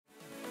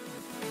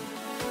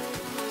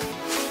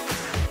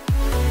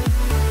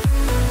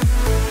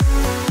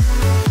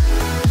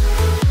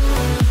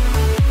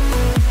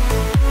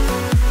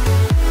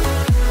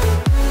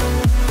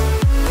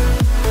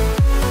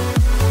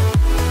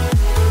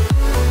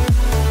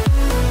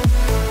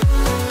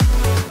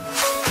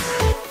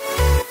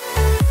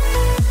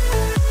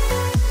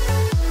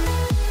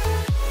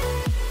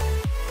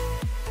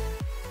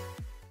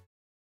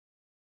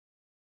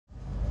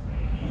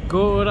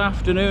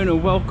afternoon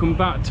and welcome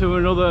back to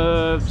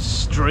another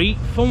street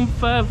fun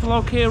fair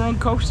vlog here on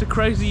Coaster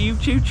Crazy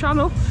YouTube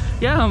channel.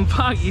 Yeah, I'm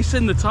back, you've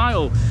seen the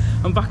title.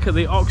 I'm back at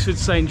the Oxford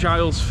St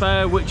Giles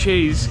Fair, which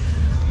is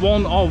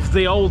one of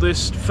the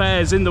oldest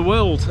fairs in the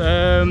world.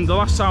 The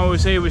last time I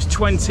was here was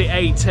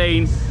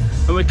 2018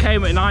 and we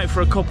came at night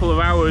for a couple of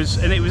hours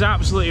and it was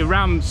absolutely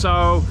rammed,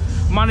 so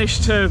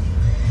managed to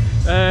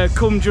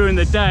come during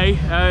the day.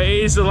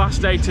 It is the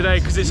last day today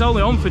because it's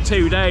only on for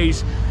 2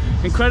 days.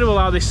 Incredible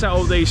how they set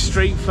up these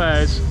street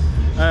fairs,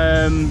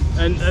 and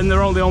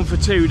they're only on for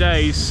 2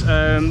 days,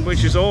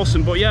 which is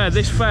awesome. But yeah,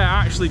 this fair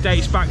actually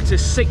dates back to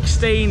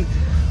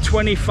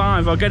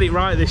 1625. I'll get it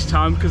right this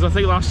time because I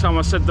think last time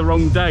I said the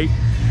wrong date.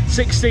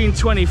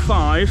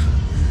 1625.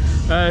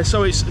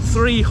 So it's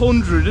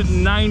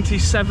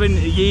 397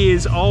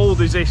 years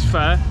old is this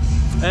fair,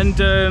 and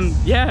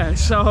yeah,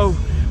 so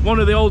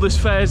one of the oldest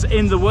fairs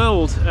in the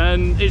world,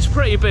 and it's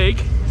pretty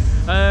big.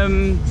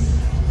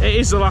 It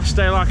is the last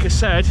day, like I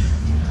said,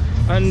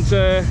 and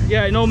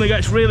yeah, it normally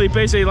gets really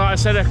busy. Like I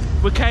said,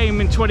 we came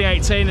in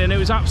 2018 and it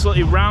was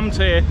absolutely rammed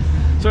here.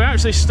 So it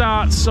actually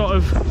starts sort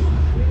of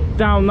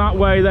down that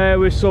way there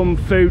with some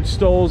food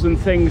stalls and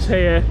things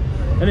here,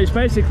 and it's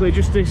basically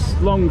just this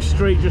long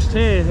street just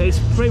here. It's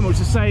pretty much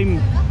the same,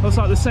 looks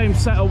like the same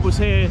setup was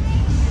here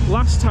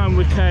last time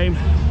we came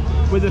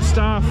with a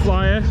star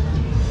flyer,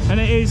 and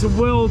it is a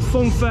World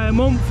Funfair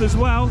Month as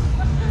well.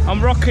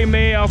 I'm rocking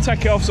me, I'll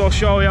take it off so I'll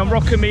show you, I'm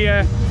rocking me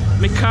my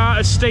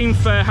Carter Steam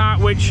Fair hat,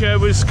 which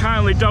was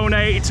kindly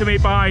donated to me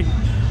by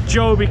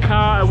Joby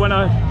Carter when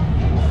I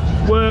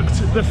worked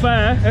the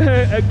fair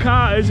at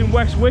Carter's in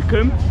West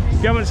Wickham.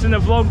 If you haven't seen the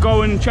vlog,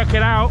 go and check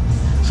it out.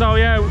 So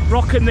yeah,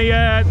 rocking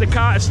the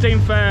Carter Steam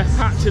Fair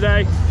hat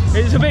today.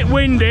 It's a bit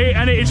windy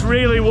and it is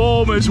really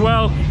warm as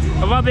well.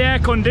 I've had the air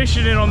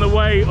conditioning on the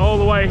way, all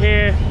the way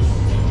here.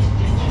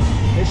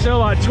 It's still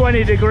like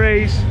 20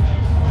 degrees.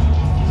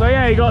 So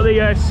yeah, you got the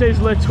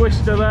Sizzler,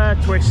 Twister there,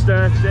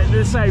 Twister, they're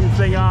the same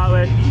thing, aren't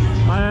they?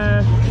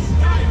 I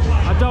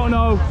don't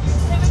know,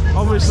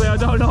 obviously I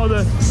don't know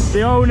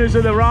the owners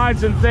of the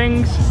rides and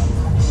things.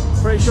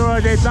 Pretty sure I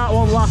did that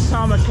one last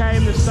time I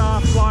came, the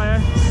Star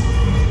Flyer,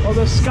 or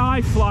the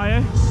Sky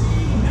Flyer.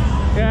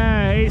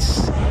 Yeah,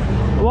 it's,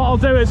 what I'll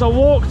do is I'll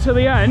walk to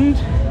the end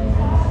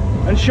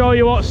and show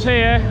you what's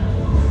here.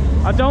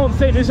 I don't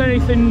think there's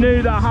anything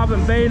new that I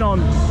haven't been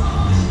on.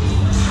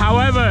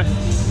 However,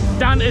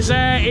 Danter's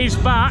Air is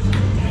back,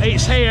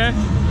 it's here,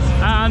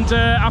 and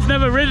I've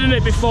never ridden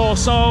it before,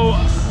 so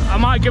I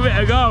might give it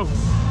a go.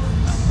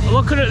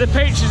 Looking at the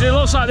pictures, it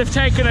looks like they've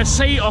taken a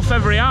seat off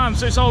every arm,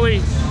 so it's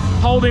only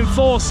holding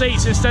 4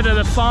 seats instead of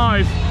the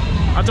 5.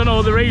 I don't know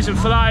what the reason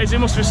for that is. It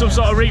must be some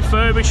sort of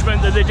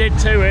refurbishment that they did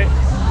to it.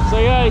 So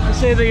yeah, you can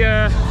see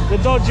the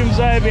Dodgems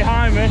there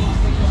behind me.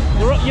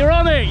 You're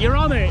on it, you're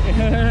on it.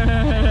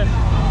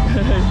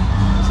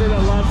 See the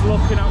lads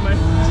looking at me.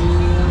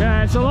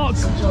 Yeah, it's a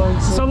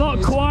lot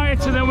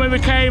quieter than when we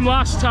came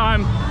last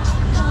time.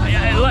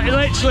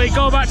 Literally,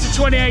 go back to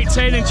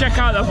 2018 and check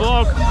out the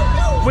vlog.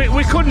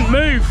 We couldn't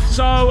move,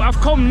 so I've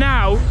come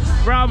now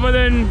rather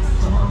than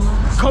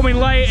coming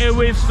later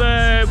with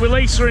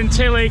Lisa and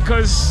Tilly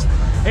because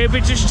it'd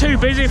be just too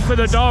busy for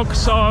the dog.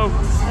 So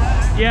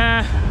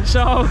yeah,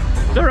 so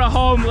they're at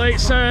home.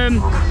 It's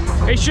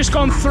just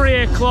gone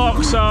 3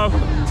 o'clock, so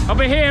I'll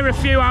be here a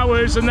few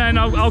hours and then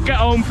I'll get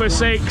home for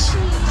 6.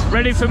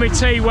 Ready for my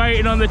tea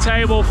waiting on the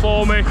table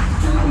for me.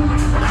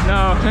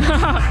 No.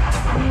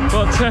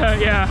 But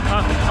yeah,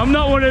 I'm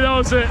not one of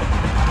those that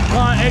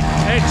like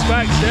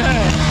expects,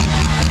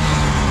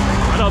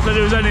 I don't think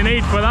there was any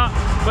need for that.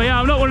 But yeah,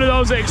 I'm not one of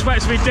those that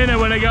expects me dinner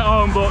when I get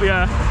home, but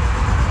yeah,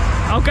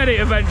 I'll get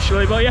it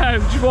eventually. But yeah,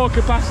 just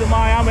walking past the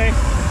Miami.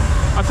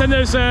 I think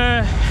there's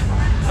I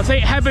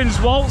think Heaven's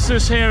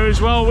Waltzers here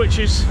as well, which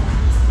is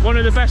one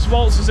of the best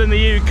waltzers in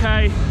the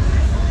UK.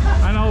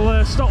 And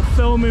I'll stop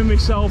filming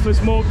myself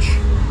as much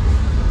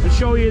and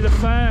show you the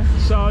fair,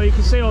 so you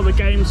can see all the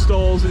game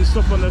stalls and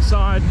stuff on the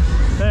side.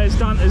 There's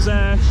Danter's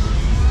Air.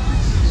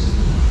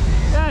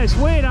 Yeah, it's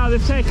weird how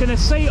they've taken a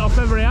seat off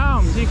every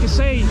arm. You can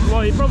see,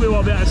 well, you probably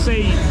won't be able to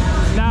see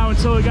now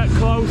until we get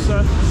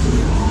closer,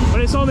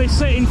 but it's only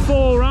sitting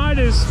 4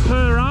 riders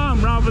per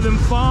arm rather than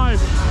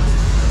 5.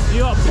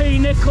 You got P.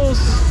 Nichols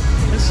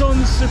and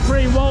Sons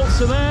Supreme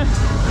Waltzer there.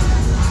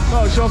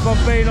 Not sure if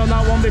I've been on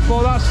that one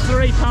before. That's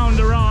 £3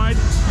 a ride.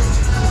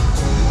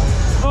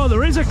 Oh,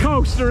 there is a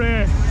coaster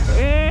here.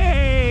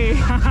 Hey!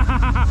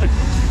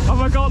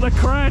 Have I got the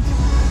cred?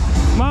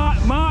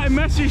 Martin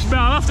messaged me.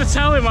 I'll have to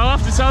tell him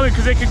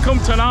because he can come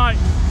tonight.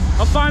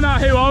 I'll find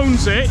out who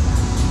owns it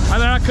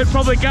and then I could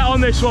probably get on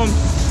this one.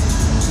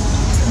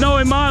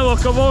 Knowing my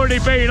luck, I've already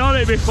been on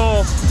it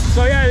before.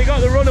 So yeah, they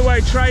got the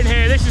runaway train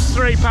here. This is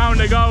 £3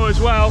 to go as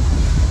well.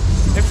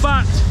 In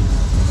fact,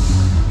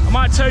 I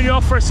might turn you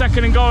off for a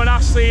second and go and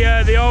ask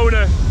the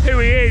owner who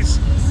he is,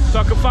 so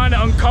I can find it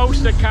on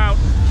Coaster Count.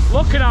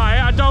 Looking at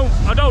it, I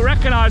don't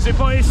recognise it,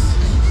 but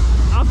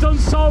I've done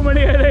so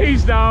many of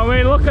these now. I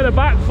mean, look at the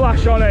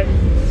backflash on it.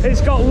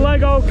 It's got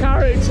Lego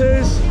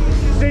characters,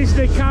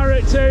 Disney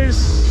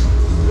characters.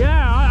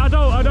 Yeah, I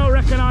don't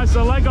recognise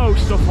the Lego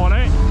stuff on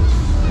it,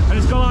 and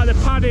it's got like the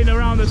padding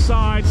around the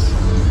sides.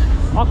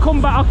 I'll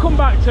come back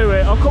to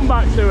it. I'll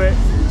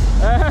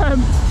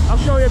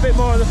show you a bit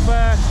more of the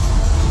fair.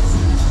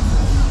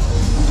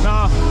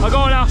 No, I'll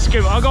go and ask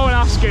him. I've got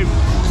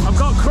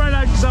cred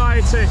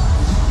anxiety.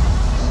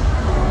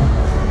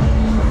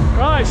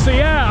 Right, so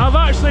yeah, I've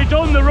actually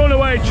done the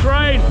runaway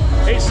train.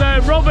 It's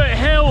Robert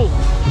Hill,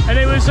 and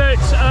it was at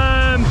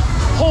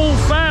Hull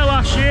Fair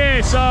last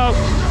year, so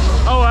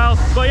oh well.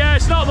 But yeah,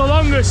 it's not the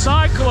longest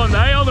cycle on there.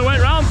 I only went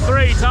round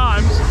 3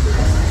 times.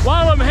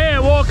 While I'm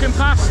here walking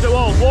past it,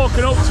 well,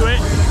 walking up to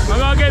it, I'm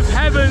going to give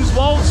Heaven's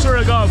Waltzer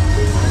a go.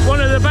 It's one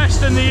of the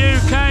best in the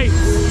UK.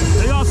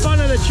 They got a fan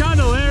of the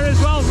channel here as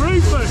well,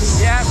 Rufus.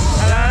 Yeah,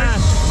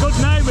 hello. Good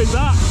name is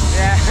that.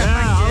 Yeah,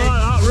 I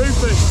like that,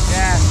 Rufus.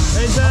 Yeah.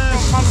 It's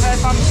Funfair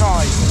Fun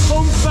Time.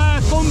 Funfair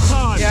Fun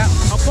Time. Yeah.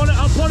 I'll put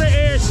it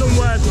here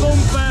somewhere.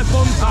 Funfair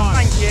Fun Time. Oh,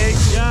 thank you.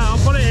 Yeah,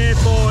 I'll put it here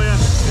for you.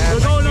 Yeah,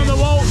 we're going on the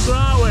waltzer,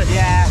 aren't we?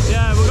 Yeah.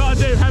 Yeah, we've got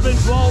to do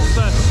Heaven's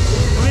Waltzer.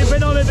 Have you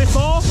been on it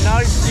before? No,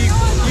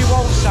 new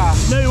waltzer.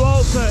 New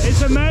waltzer.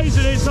 It's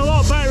amazing. It's a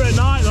lot better at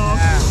night though.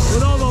 Yeah.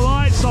 With all the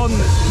lights on.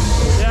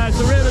 Yeah, it's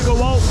a really good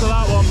waltzer,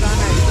 that one.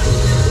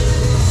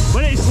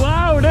 But it's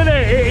loud, isn't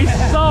it? It's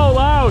so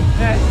loud.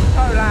 Yeah, it's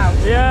so loud.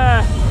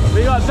 Yeah.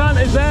 We got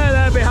Danter's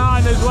there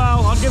behind as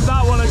well. I'll give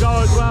that one a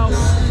go as well.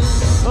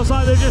 Looks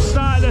like they've just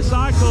started the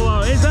cycle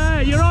though. It's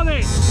there, you're on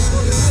it.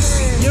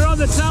 You're on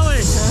the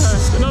telly.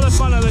 Another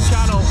fan of the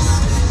channel.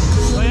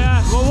 But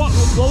yeah,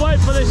 we'll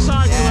wait for this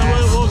cycle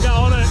and we'll get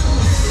on it.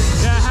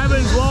 Yeah,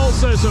 Heaven's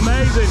Waltzer, it's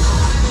amazing.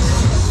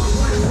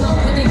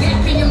 With the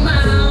gap in your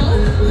mouth.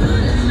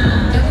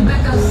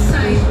 Back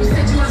outside.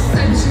 Said you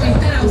outside, but you ain't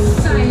that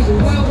outside.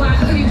 Worldwide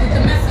hoodie with the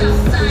mess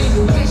outside.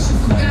 In case you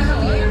forgot how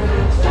we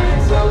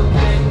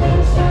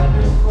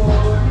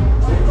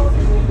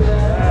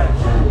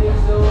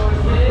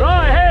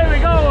Right, here we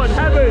go on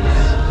Heavens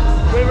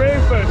with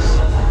Rufus.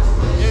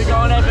 Here we go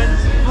on Evans.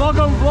 Vlog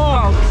on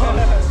vlog.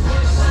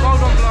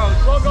 Vlog on vlog.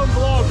 Vlog on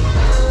vlog.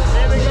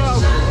 Here we go.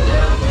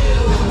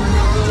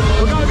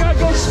 We're going to get a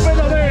good spin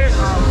on here.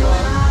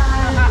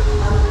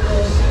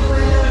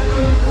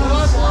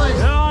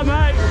 Yeah,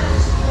 mate.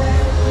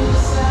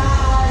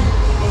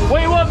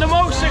 We want the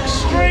most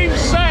extreme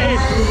setting.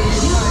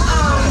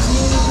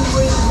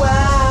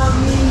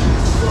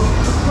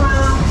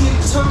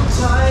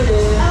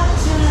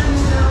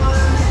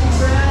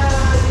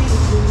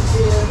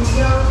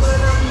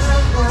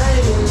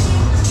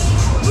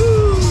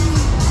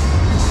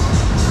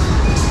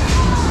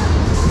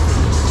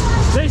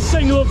 This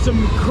thing looks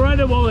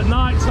incredible at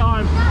night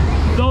time,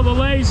 with all the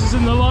lasers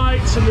and the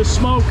lights and the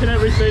smoke and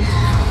everything.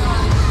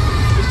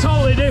 It's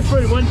totally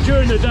different when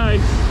during the day.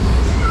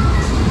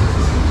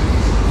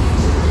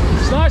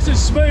 It's nice and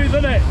smooth,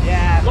 isn't it?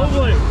 Yeah.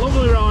 Lovely,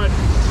 lovely ride.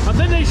 I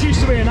think this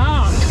used to be an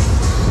arc.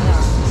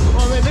 Yeah.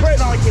 Well, It looks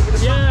like it with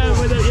the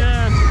with it,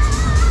 yeah.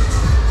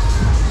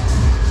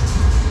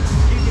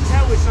 You can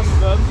tell with some of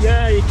them.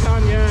 Yeah, you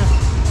can, yeah.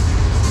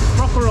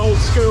 Proper old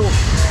school.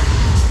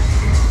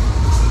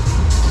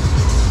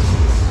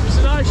 It's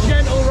a nice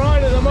gentle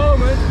ride at the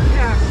moment.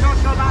 Yeah, not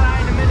about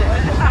that in a minute.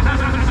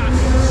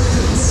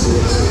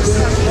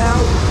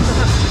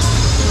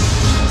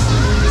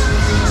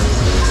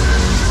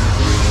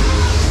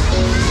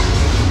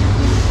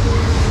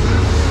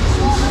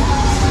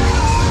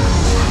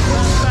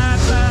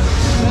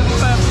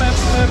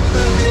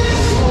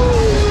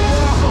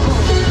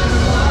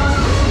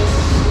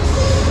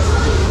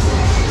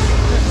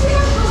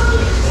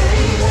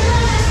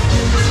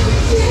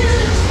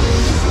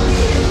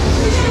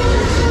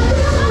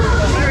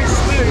 Very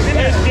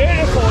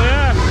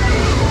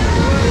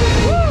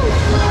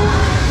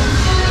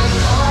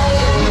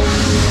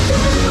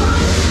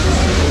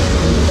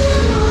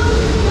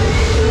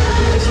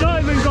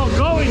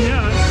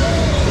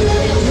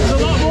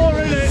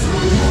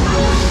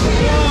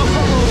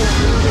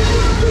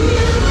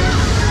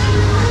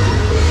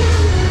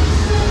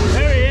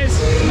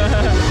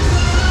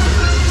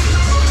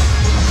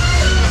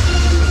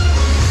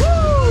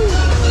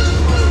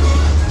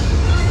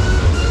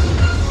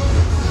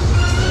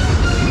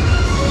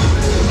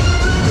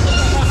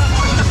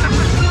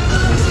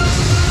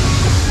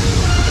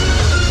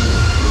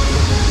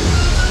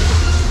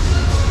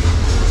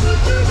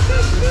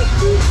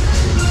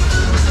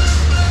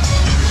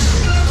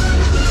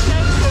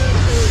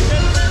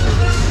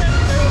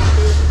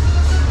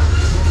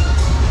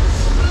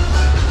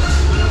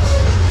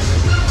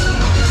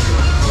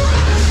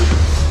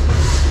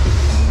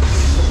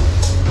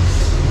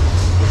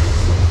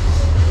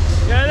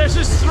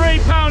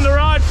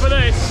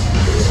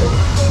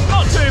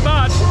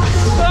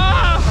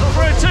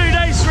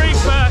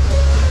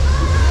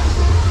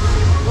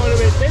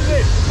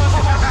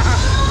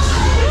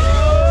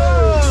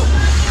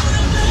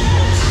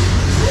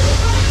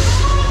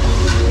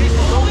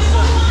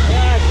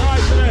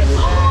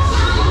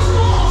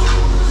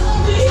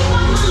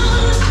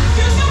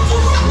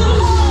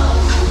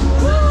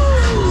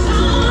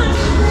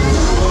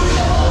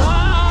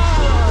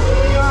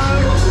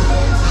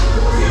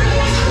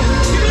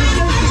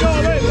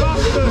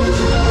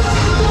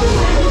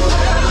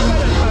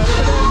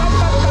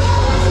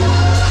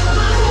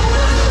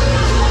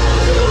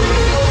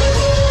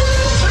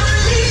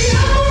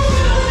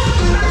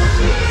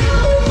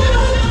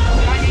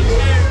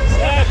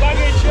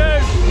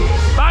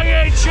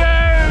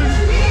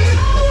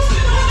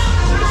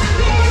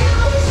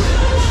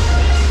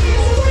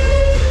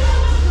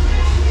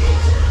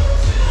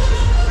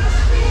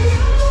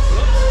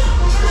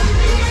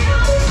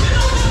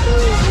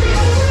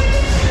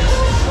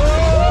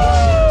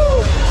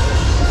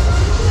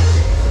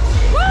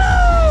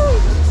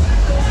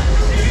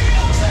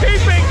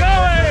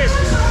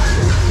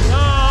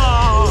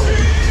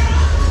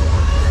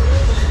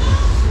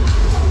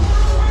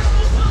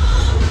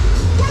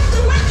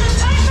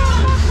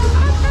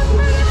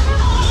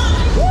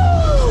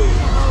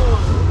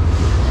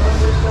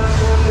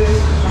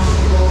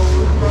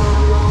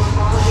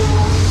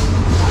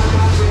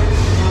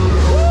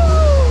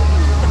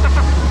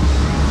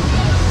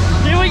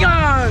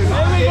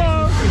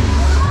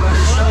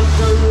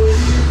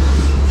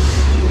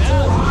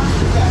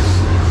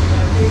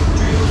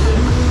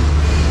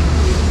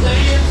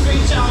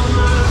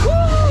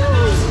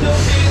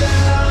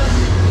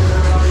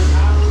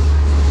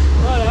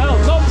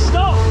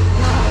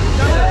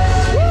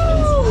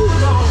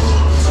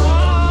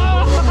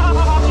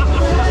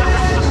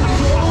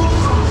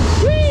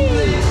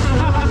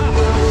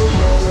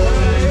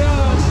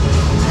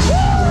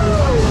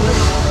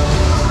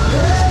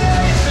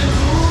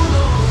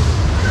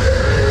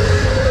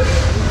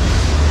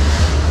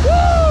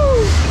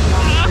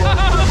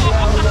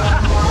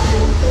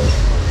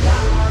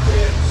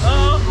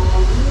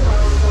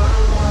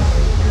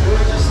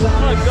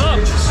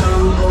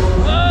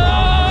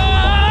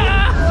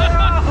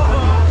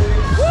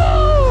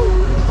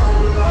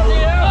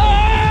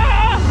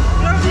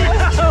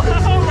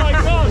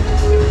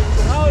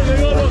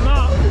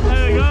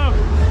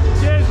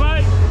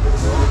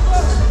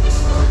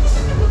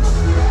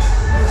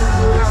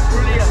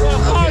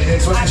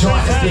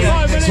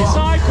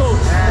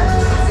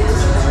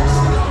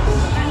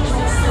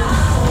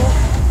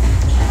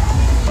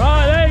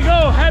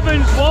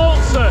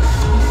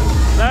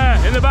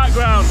in the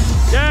background.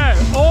 Yeah,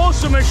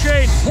 awesome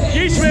machine.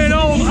 Used to be an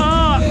old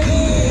Arc,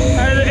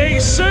 and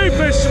it's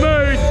super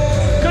smooth.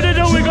 Could have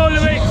done with going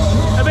a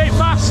bit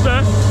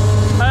faster.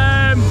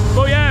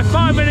 But yeah,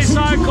 5-minute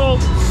cycle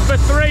for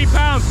 £3.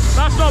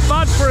 That's not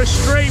bad for a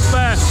street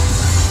fair.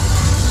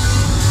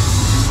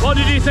 What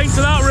did you think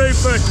to that,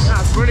 Rufus?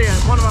 That's brilliant.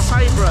 One of my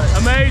favourites.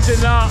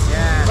 Amazing that.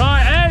 Yeah.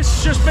 Right,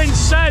 air's just been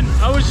sent.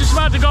 I was just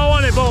about to go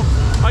on it, but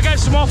I get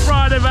some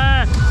off-ride of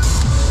air.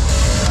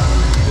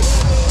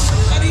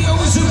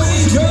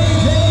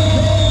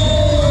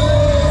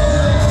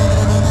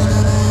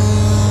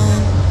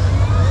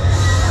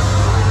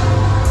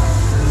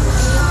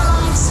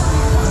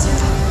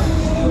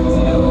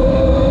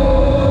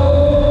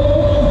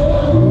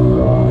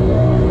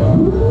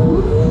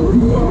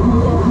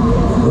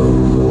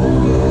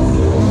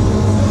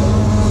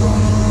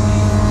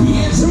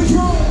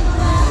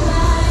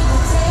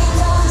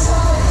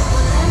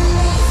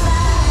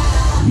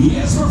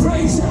 Yes, we're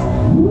racing.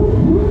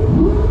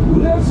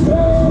 Let's go.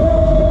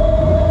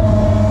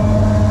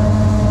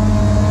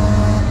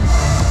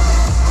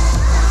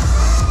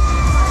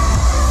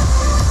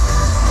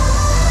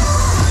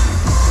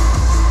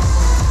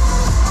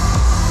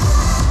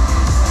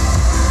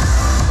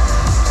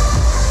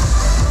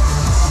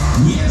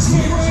 Yes,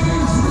 we're ready.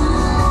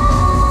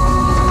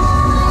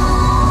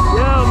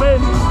 Yeah, I'm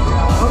in.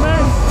 I'm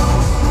in.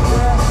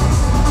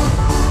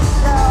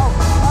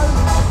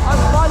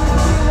 I've finally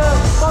seen a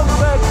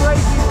Funfair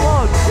crazy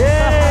vlog.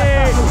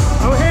 Yay!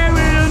 I'm here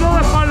with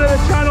another fan of the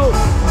channel,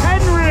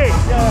 Henry.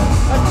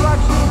 Yeah,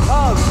 attraction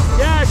hub.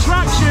 Yeah,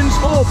 Attractions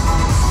Hub,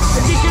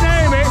 if you can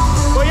name it.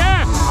 But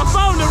yeah, I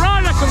found a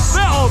ride I can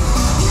fit on.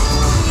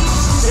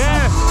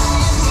 Yeah.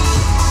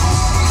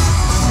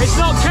 It's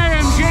not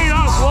KMG,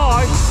 that's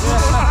why.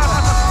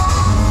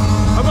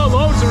 I've got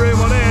loads of room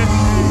on here.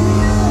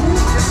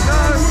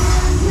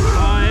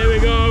 Alright, here we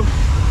go.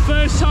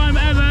 First time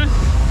ever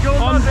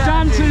on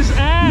Danter's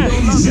Air.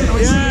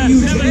 Yeah,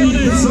 never done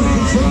it.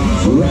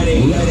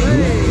 Ready.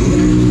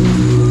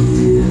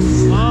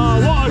 Oh,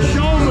 what a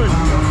showman.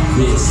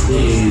 This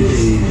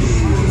is.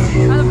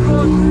 And of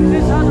course,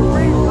 this has a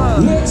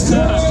reverb. Let's go.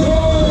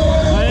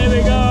 Here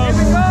we go. Here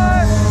we go.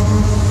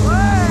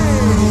 Hey.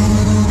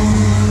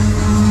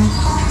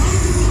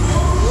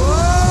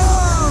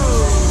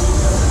 Whoa.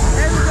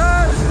 Here we go.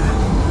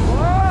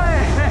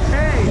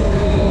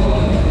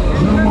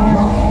 Whoa.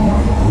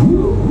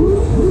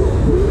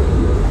 Hey.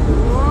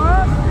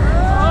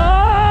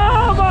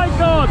 Oh my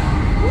god.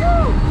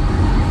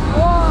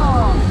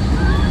 Whoa.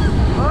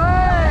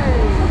 Hey.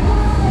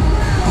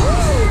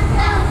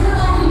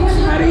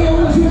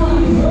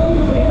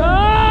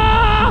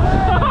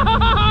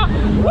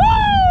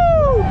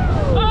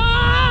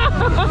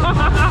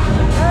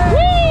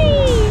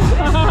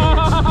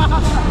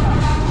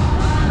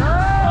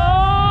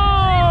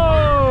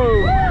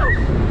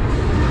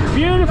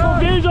 Beautiful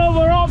views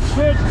over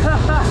Oxford.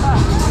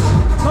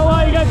 Not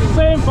like you get to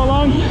see him for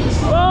long.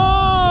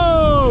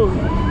 Whoa!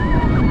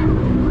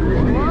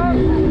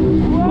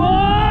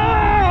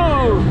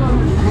 Whoa!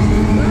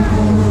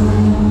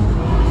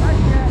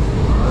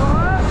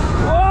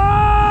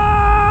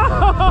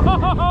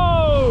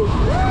 Whoa!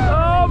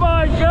 Oh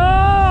my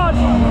god!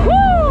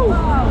 Woo!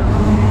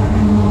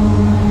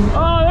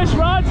 Oh, this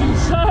ride's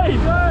insane!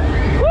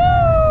 Woo!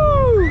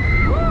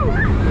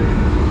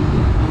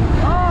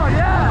 Oh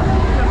yeah.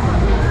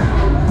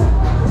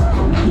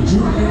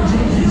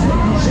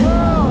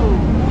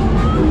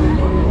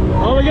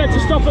 Oh, we get to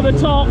stop at the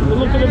top and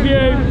look at the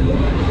view.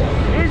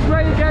 He's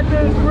ready to get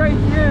those great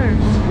views.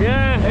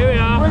 Yeah, here we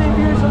are. Brilliant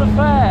views of the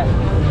fair.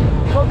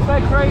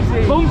 Funfair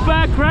crazy.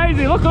 Funfair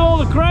crazy, look at all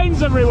the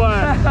cranes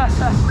everywhere.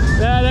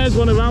 Yeah, there's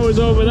one of ours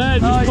over there,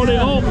 just put it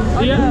up.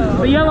 The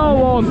yellow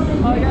one.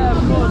 Oh yeah,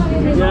 of course.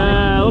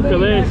 Yeah, look at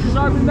this. Because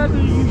I remember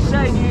you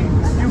saying you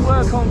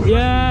work on.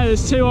 Yeah,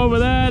 there's two over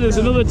there, there's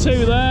another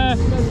two there.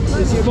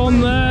 There's one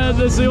there,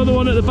 there's the other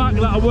one at the back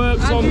that I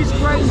worked on. And his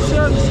crane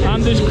services.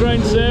 And his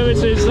crane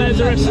services. There's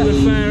the rest of the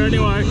fair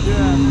anyway.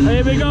 Yeah.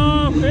 Here we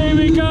go,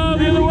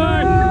 the other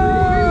way.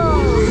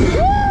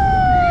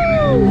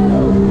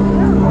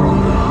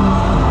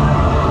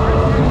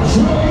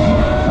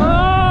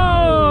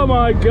 Oh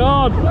my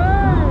god!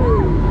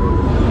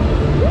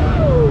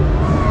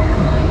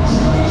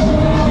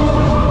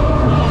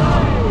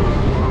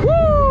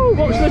 Woo!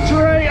 Watch the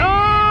tree!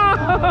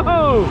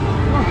 Oh!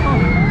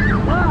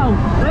 Wow.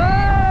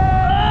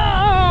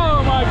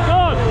 Oh my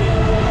god!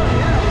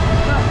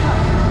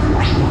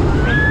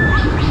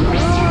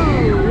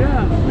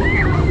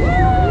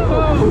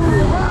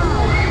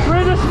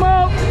 Through the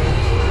smoke!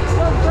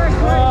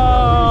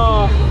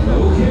 Oh!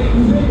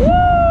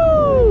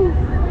 Woo!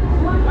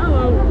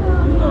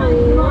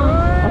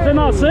 I think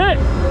that's it.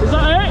 Is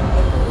that it?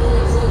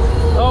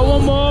 Oh,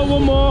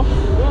 one more.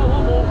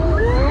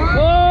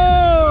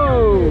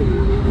 Whoa!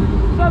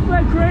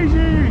 Funfair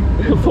crazy.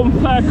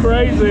 Funfair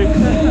crazy.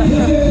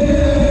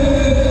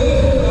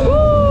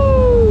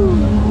 Woo!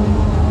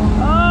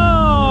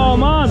 Oh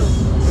man!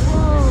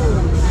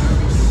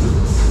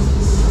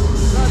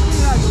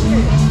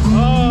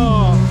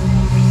 Oh!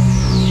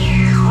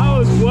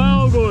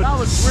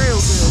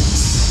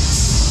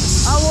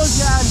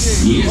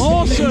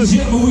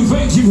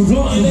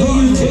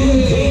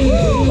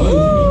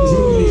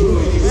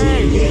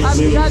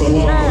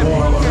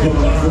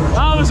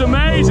 That was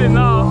amazing,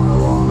 that.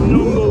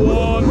 Number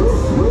one.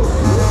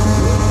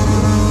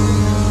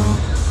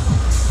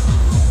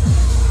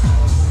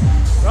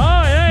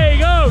 Right, there you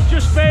go.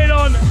 Just been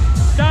on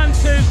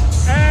Danter's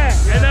air,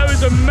 and that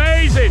was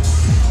amazing.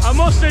 I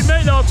must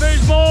admit though, if it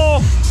was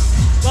more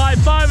like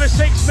 5 or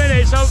 6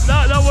 minutes,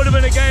 that would have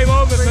been a game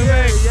over for me.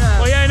 Yeah.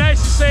 Well, yeah,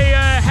 nice to see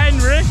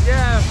Henry.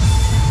 Yeah.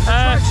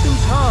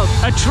 Attractions Hub.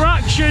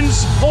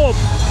 Attractions Hub.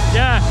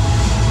 Yeah.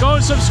 Go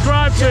and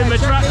subscribe to him.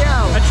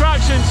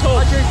 Attractions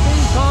Hub. I do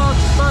theme parks,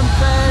 fun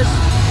fairs,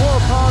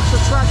 water parks,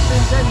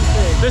 attractions,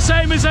 anything. The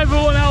same as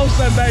everyone else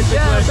then, basically.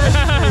 Yeah,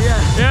 basically,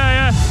 yeah.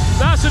 Yeah, yeah.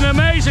 That's an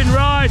amazing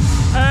ride.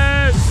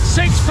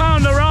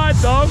 £6 a ride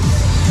though.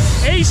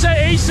 He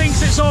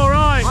thinks it's all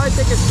right. I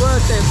think it's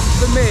worth it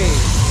for me.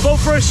 But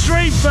for a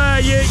street fair,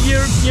 you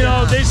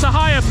know, it's the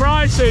higher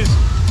prices.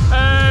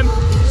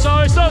 So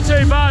it's not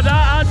too bad.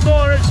 I'd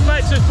more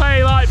expect to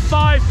pay like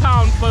 £5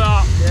 for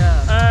that.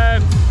 Yeah.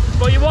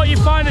 But what you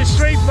find at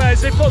street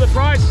fairs, they put the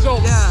prices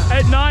up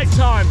at night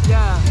time.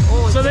 Yeah.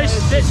 So this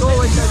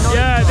always at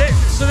night time.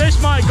 So this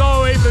might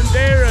go even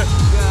dearer.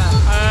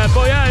 Yeah.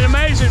 But yeah, an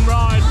amazing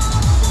ride.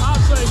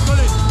 Absolutely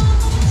brilliant.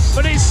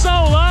 But it's so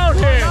loud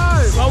here.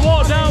 I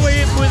walked down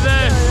with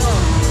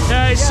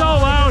yeah, it's so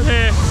loud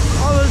here.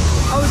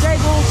 I was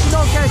able to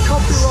not get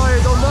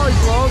copyrighted on my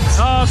vlog.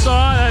 Oh, it's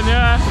alright then,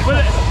 yeah.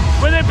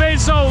 With it being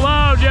so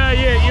loud, yeah,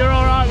 you're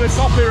alright with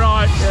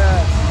copyright.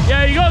 Yeah.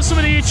 Yeah, you got some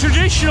of the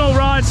traditional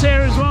rides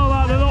here as well,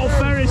 like the little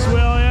Ferris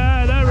wheel,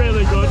 yeah, they're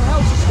really good. The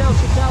Helter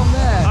Skelter down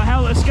there. A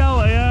Helter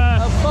Skelter,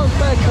 yeah. A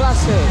Funfair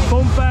Classic.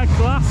 Funfair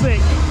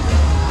Classic.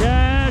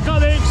 Yeah, got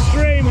the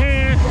Extreme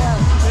here.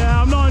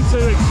 Yeah, I'm not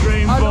into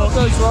Extreme, I love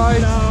those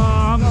rides.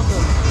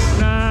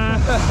 Nah.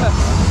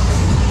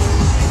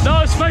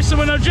 No, especially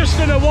when I'm just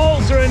in a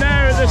waltzer in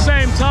there at the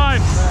same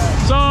time.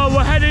 So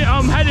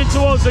I'm heading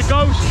towards the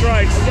Ghost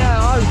Train.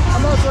 Yeah,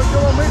 I'm also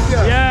going with you.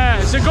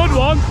 Yeah, it's a good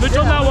one. We've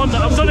done that one.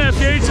 I've done it a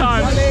few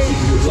times. I mean,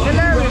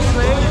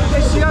 hilariously,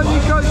 it's the only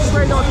Ghost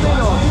Train I've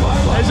been on.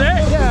 Is it?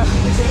 Yeah.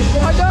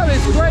 I know,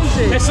 it's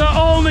crazy. It's the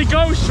only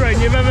Ghost Train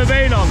you've ever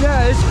been on.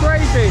 Yeah, it's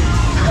crazy.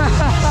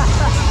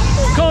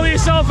 Call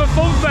yourself a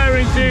funfair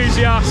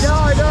enthusiast. Yeah,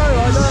 I know.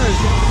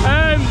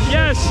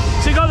 Yes,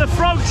 so you got the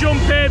frog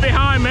jump here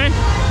behind me.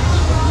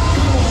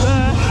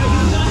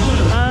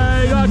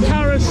 You got a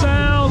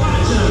carousel,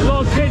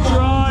 little kids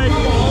ride.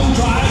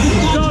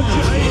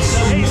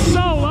 It's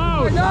so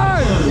loud. I know,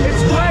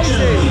 it's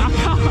crazy.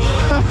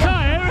 I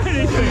can't hear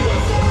anything.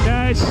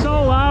 Yeah, it's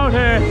so loud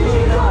here.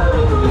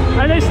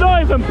 And it's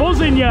not even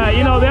buzzing yet,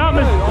 you know, the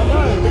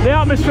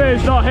atmosphere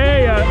is not here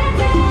yet.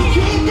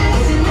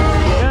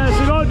 Yeah, so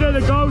we're going to do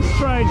the Ghost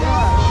Train.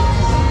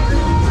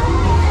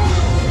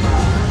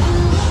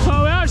 So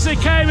we actually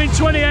came in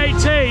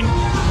 2018,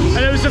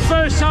 and it was the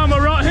first time I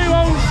rode. Who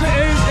owns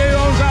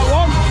that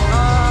one?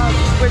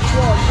 Which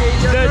one?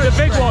 The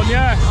big one,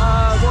 yeah.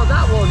 Well,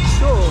 that one,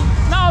 sure.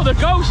 No, the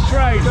Ghost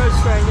Train. Ghost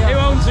Train, yeah. Who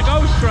owns the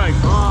Ghost Train?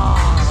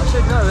 I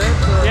should know it.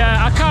 But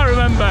Yeah, I can't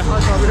remember. I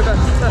can't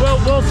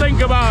remember. We'll think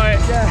about it.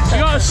 Yeah.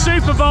 You got a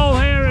Super Bowl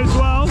here as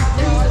well.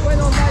 I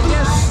went on that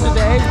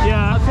yesterday.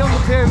 Yeah. I filmed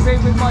the POV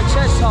with my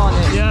chest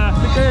harness. Yeah.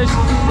 Because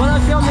when I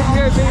filmed the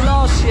POV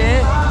last year,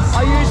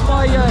 I used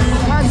my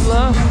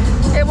handler.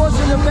 It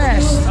wasn't the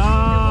best. So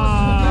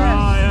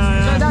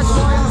Yeah. that's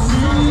why I'm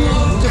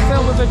to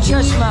film with a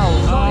chest mount.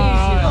 Not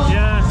easier.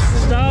 Yeah.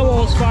 Star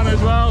Wars fan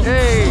as well.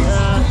 Hey.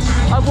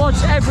 Yeah. I've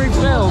watched every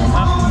film.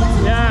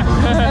 Yeah.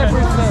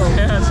 Every film.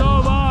 Yeah, so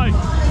have I.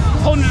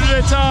 Hundreds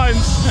of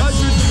times.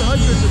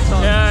 Hundreds of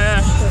times.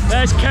 Yeah.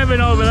 There's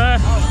Kevin over there.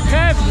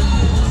 Kev!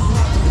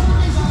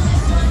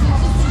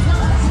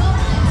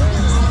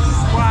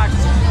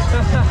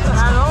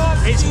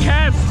 Hello. It's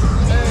Kev.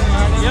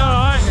 You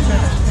alright?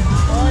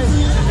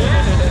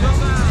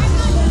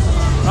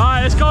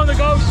 Alright, let's go on the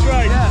Ghost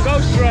Train. Yeah.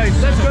 Ghost Train.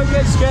 Let's go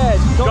get scared.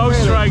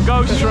 Ghost Train,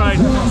 Ghost Train.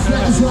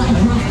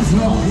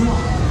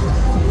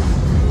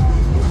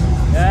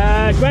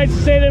 Yeah, great to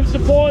see them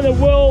supporting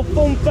the World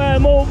Funfair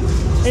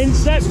Month in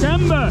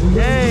September.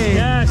 Yay.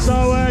 Yeah,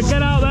 so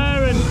get out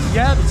there and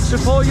Yep,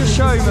 support your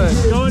showman.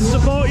 go and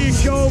support your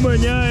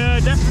showman. Yeah,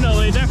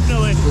 definitely.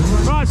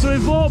 Right, so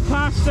we've walked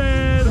past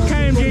the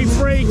KMG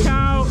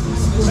Freakout,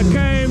 the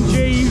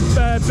KMG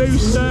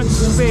Booster.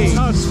 Speed.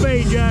 Oh,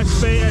 Speed, yeah,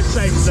 Speed,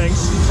 same thing.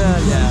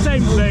 Yeah.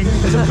 Same thing,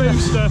 it's a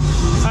booster.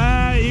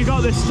 You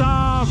got the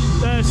Star,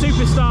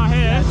 Superstar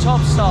here.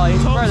 Top Star,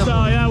 incredible. Top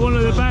Star, yeah, one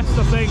of the best,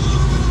 I think.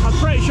 I'm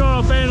pretty sure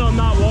I've been on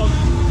that one.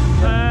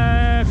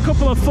 A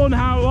couple of fun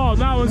house. Oh,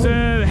 that was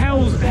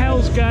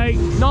Hell's Gate.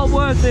 Not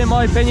worth it in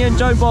my opinion,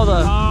 don't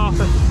bother.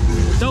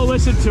 Don't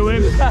listen to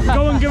him.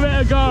 Go and give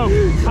it a go.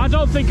 I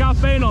don't think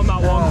I've been on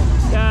that one.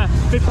 Yeah,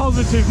 be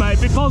positive, mate.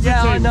 Be positive.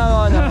 Yeah, I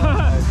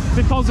know.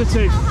 Be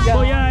positive. Yeah.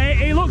 But yeah,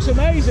 it looks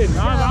amazing.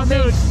 I'm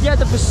doing. Yeah,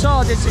 the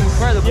facade is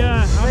incredible.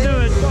 Yeah, I'm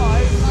doing.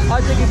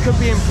 I think it could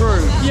be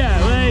improved. Yeah,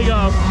 there you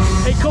go.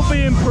 It could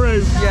be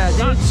improved. Yeah,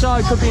 the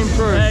inside could be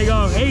improved. There you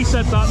go. He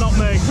said that, not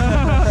me.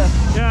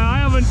 Yeah, I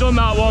haven't done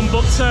that one,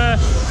 but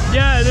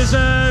Yeah, there's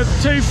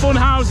two fun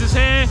houses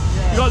here.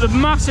 You've got the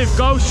massive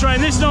ghost train.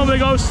 This normally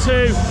goes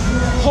to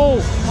Hull.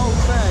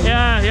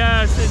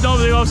 Yeah, it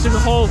normally goes to the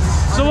Hull.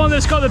 It's the one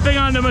that's got the big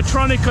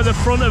animatronic at the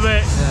front of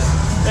it.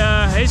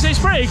 Yeah, it's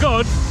pretty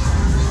good.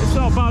 It's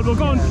not bad. We'll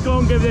go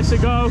and give this a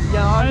go.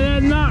 Yeah, and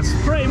then that's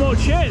pretty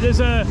much it. There's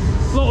a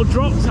little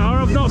drop tower.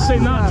 I've not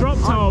seen that drop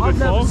tower I've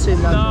before. Never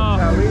seen that drop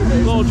tower either.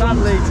 Little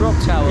family drop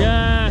tower.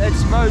 Yeah.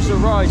 It's Mo's the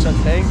Rise, I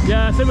think.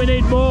 Yeah, I think we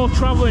need more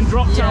travelling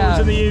drop towers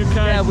in the UK.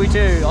 Yeah, we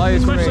do. I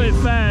agree. Especially at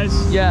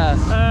fairs. Yeah.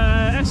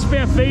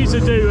 SPF Visa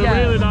do a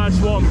really nice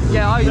one.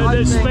 Yeah, I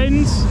think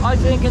spins. I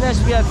think an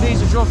SPF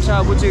Visa drop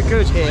tower would do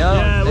good here.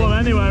 Yeah, well,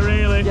 anyway,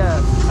 really.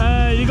 Yeah.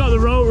 You got the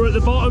rotor at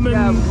the bottom,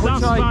 and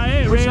that's about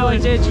it, really. Which I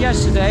did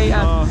yesterday.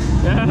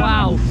 And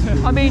wow.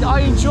 I mean,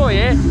 I enjoy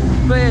it,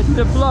 but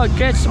the blood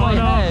gets to my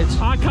head.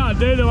 I can't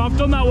do them. I've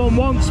done that one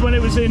once when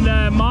it was in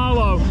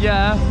Marlow.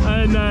 Yeah.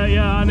 And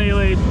I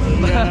nearly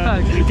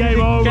game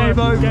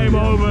over. Game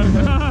over.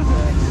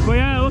 But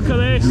yeah, look at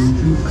this.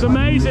 It's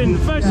amazing. The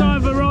first time I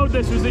ever rode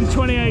this was in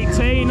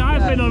 2018.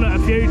 I've been on it a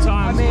few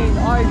times. I mean,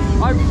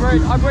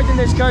 I've ridden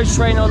this ghost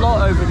train a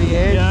lot over the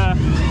years. Yeah.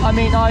 I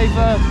mean,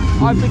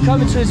 I've been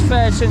coming to this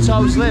fair since I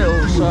was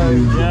little, so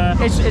yeah.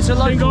 It's a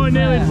local fair. It's been going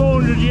nearly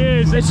 400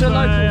 years. It's a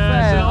local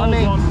fair. I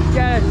mean,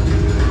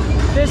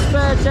 this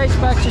fair dates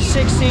back to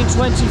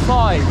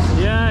 1625.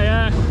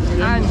 Yeah.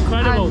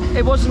 Incredible. And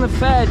it wasn't a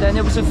fair then,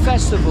 it was a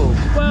festival.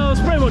 Well,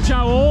 it's pretty much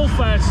how all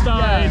fairs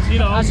started, you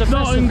know,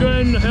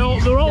 Nottingham, they're all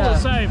the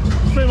same.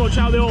 It's pretty much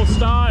how they all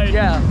started.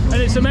 Yeah.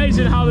 And it's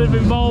amazing how they've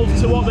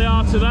evolved to what they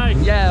are today.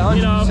 Yeah, 100%.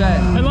 You know,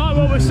 and like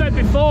what we said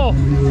before,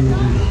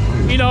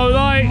 you know,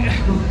 like,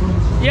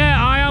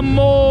 yeah, I am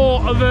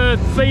more of a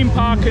theme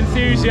park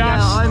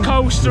enthusiast,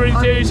 coaster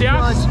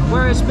enthusiast.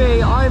 Whereas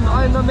me,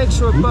 I'm a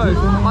mixture of both.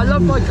 I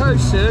love my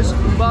coasters,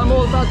 but I'm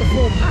all about the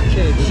full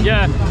package.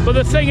 Yeah, but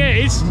the thing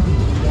is,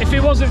 if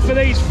it wasn't for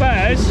these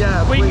fairs,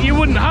 you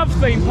wouldn't have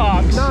theme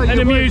parks and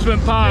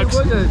amusement parks.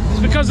 It's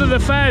because of the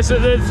fairs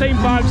that the theme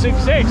parks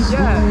exist.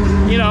 Yeah.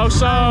 You know,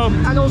 so...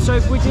 And also,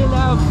 if we didn't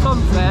have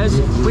fun fairs,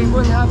 we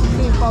wouldn't have the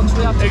theme parks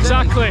we have today.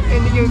 Exactly.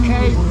 In the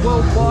UK,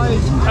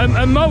 worldwide.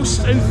 And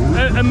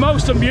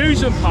most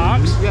amusement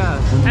parks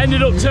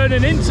ended up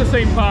turning into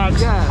theme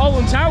parks. Yeah.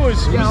 Alton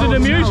Towers was an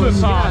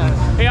amusement park.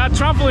 It had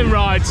travelling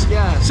rides.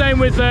 Yeah. Same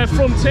with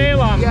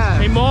Frontierland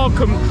in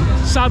Morecambe.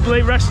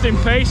 Sadly, rest in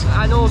peace.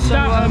 And also...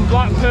 and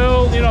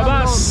Blackpool, you know,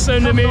 that's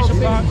an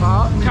amusement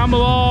park.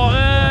 Camelot,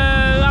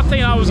 I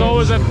think that was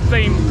always a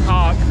theme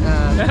park.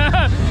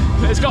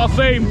 It's got a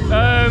theme,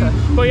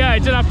 but yeah,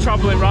 it did have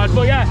travelling rides.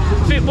 But yeah,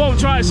 what I'm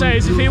trying to say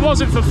is, if it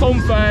wasn't for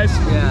fun fairs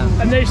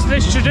and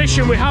this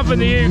tradition we have in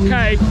the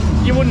UK,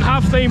 you wouldn't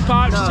have theme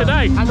parks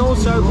today. And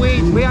also,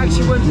 we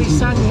actually wouldn't be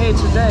standing here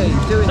today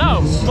doing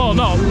this. Well,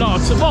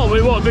 well,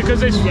 we would, because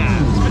this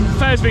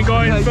fair's been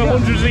going for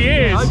hundreds of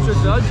years.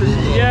 Hundreds of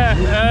years. Yeah.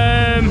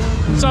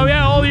 So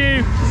yeah, all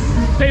you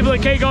people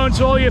that keep going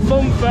to all your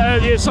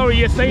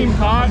your theme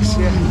parks,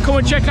 come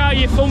and check out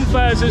your fun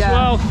fairs as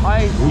well.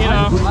 I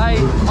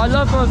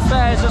love my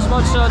fairs as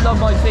much as I love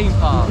my theme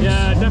parks.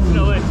 Yeah,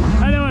 definitely.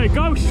 Anyway,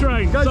 Ghost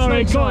Train.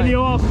 Sorry, cutting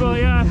you off, but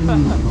yeah.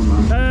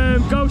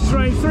 Ghost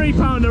Train,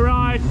 £3 a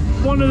ride.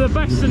 One of the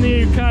best in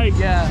the UK.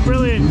 Yeah.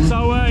 Brilliant.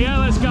 So yeah,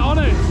 let's get on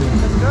it.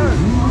 Let's go.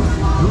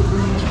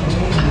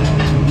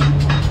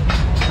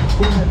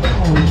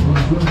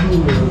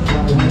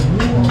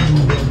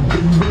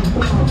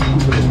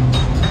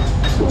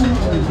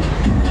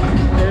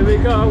 Here we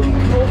go.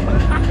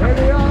 Here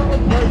we are.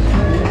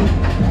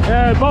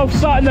 Yeah, both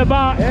sat in the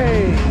back.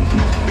 Hey.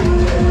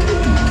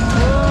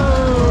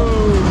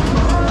 Whoa.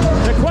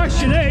 The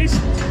question is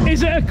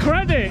it a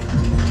credit?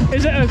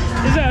 Is it a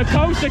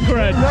coaster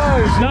cred?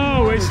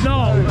 No, it's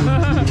not.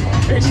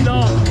 It's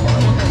not.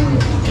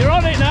 You're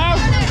on it now?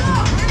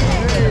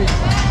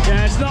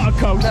 Yeah, it's not a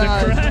coaster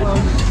cred.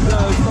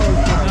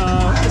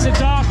 It's a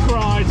dark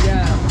ride.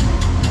 Yeah.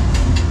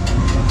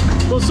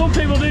 Well, some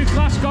people do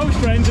class ghost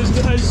trains as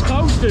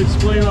coasters,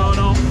 believe it or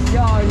not.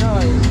 Yeah, I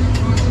know.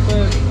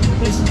 But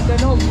they're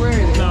not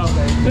really. No.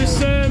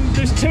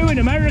 There's two in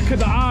America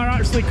that are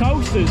actually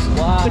coasters.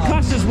 Wow. They're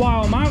classed as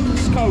Wild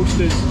Mountains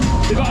coasters.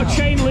 They've got a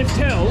chain lift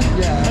hill,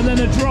 and then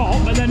a drop,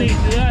 and then and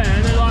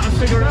then like a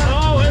figure out.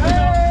 Oh, here we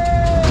go.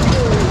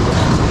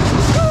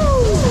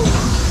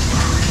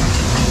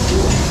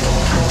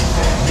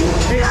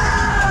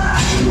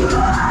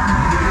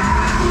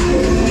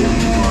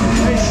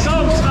 It's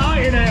so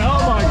tight in it, oh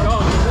my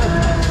god.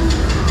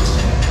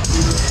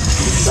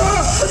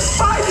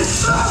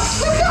 Spiders!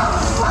 Look out!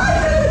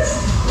 Spiders!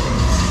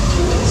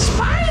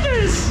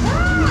 Spiders!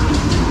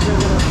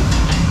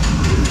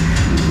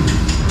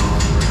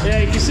 Yeah,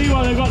 you can see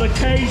why they've got the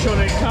cage on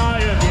it,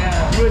 can't you?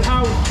 Yeah. With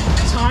how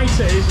tight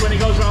it is when it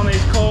goes around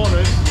these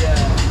corners. Yeah,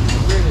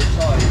 really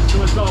tight.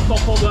 So it's got to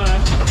pop up there.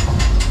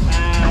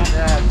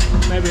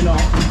 Maybe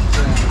not.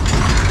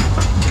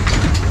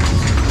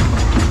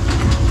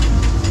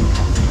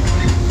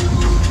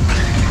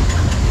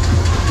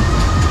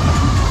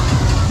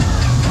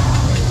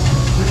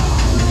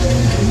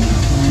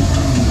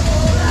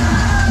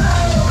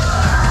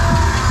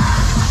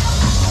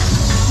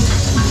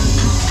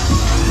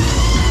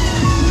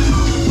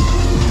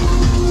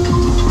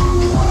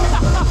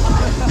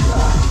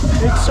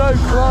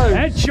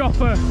 Head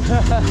chopper.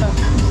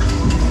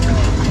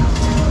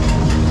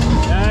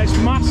 Yeah, it's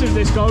massive,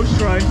 this ghost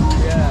train.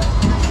 Yeah.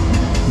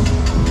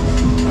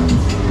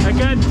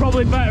 Again,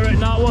 probably better at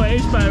night. Well, it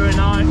is better at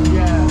night.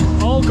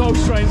 Yeah. All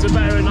ghost trains are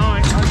better at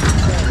night.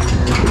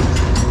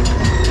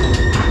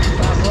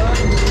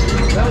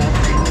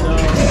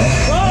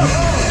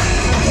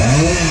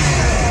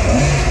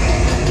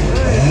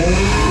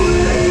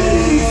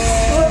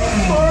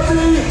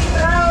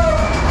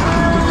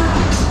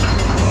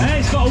 Hey,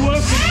 it's got a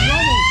working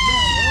trommel.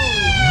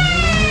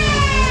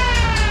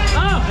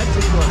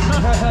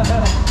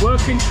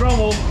 Working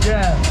trommel.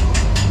 Yeah.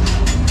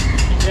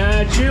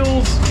 Yeah,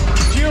 Jules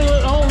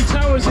at Alton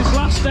Towers his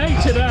last day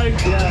today.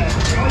 Yeah.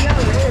 Oh yeah,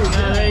 it is.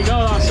 Yeah, there you go,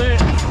 that's it.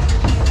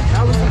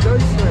 That was the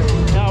ghost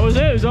train. That was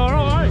it was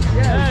alright.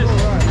 Yeah, it's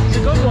alright. It's a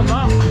good one,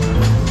 that.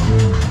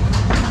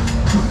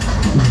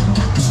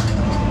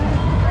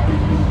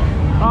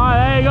 Alright,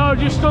 there you go,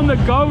 just done the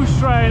ghost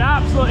train,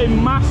 absolutely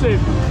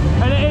massive.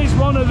 And it is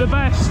one of the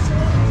best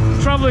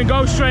travelling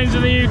ghost trains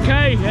in the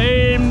UK.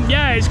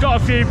 Yeah, it's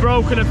got a few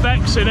broken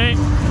effects in it,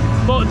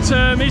 but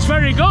it's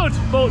very good.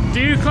 But do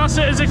you class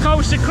it as a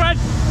coaster cred?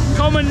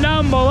 Comment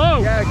down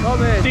below. Yeah,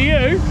 comment. Do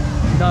you?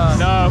 No.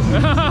 No.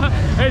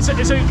 It's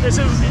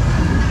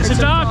a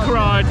dark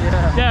ride.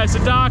 Yeah, it's a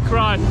dark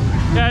ride.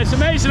 Yeah, it's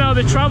amazing how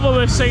they travel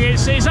this thing.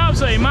 It's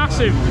absolutely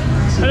massive.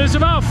 And there's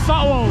about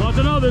well, I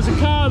don't know, there's a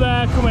car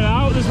there coming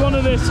out. There's one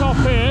at the top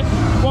here,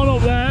 one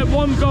up there,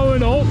 one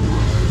going up.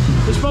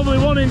 There's probably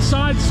one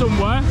inside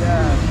somewhere.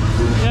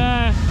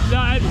 Yeah.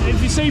 Yeah.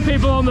 If you see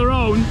people on their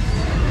own,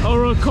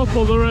 or a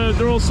couple,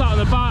 they're all sat in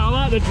the back. I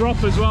like the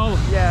drop as well.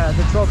 Yeah,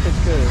 the drop is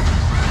good.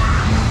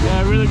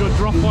 Yeah, really good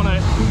drop on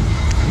it.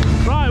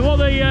 Right, what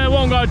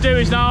I'm going to do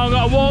is now I'm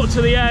going to walk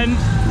to the end,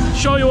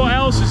 show you what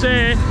else is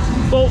here.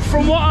 But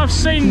from what I've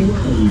seen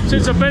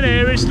since I've been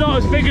here, it's not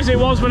as big as it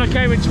was when I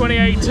came in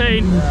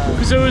 2018.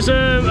 Because there was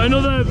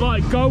another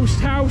like ghost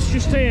house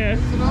just here,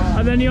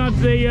 and then you had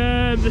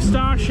the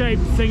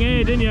star-shaped thing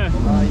here, didn't you?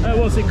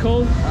 What's it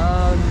called?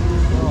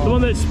 The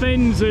one that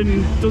spins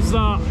and does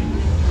that.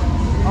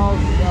 I'm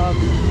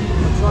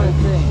trying to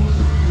think.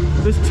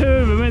 There's two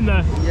of them in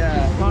there.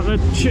 Yeah. Like the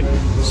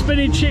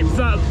spinning chip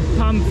that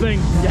pan thing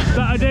that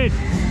I did.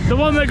 The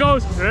one that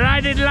goes,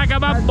 ride it like a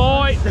bad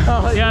boy.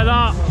 Yeah,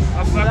 that.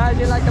 Ride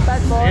it like a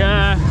bad boy.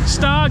 Yeah.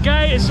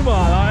 Stargate, it's something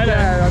like that, isn't it?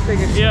 Yeah, I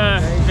think it's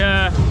Stargate.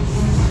 Yeah.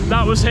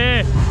 That was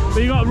here.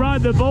 But you got to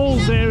ride the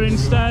bulls here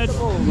instead.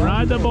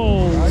 Ride the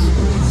bulls.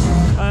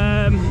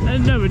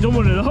 I've never done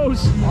one of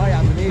those. I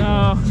haven't either.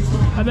 No.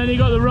 And then you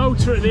got the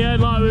rotor at the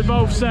end, like we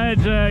both said.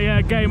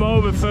 Yeah, game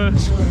over for.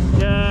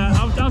 Yeah,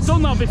 I've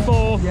done that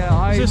before.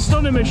 Yeah, it's a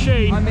stunning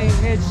machine. I mean,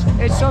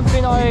 it's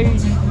something I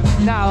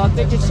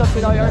think it's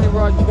something I only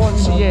ride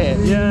once a year.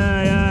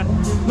 Yeah.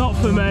 Not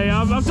for me.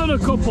 I've done a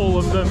couple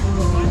of them,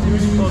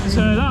 but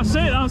that's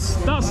it.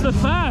 That's the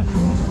fair.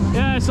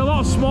 Yeah, it's a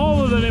lot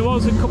smaller than it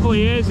was a couple of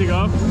years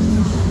ago.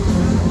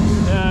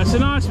 Yeah, it's a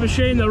nice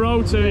machine, the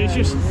rotor. It's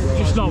just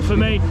not for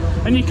me.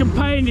 And you can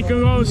pay and you can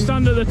go and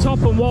stand at the top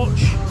and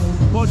watch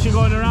it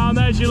going around.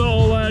 There's your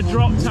little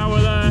drop tower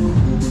there.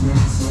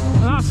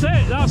 And that's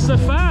it. That's the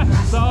fair.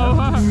 So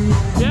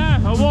yeah,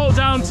 I'll walk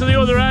down to the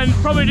other end.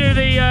 Probably do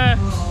the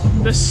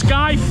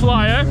Sky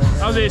Flyer,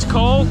 as it's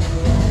called,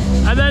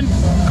 and then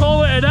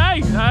call it a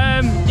day.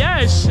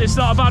 Yeah, it's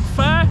not a bad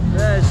fair.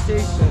 Yeah, it's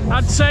decent.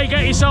 I'd say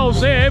get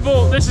yourselves here,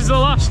 but this is the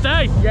last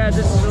day. Yeah,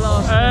 this is the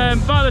last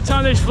day. By the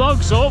time this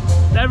vlog's up,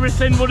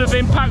 everything would have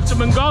been packed up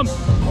and gone.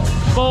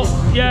 But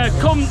yeah,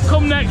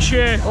 come next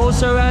year.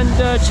 Also, and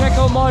check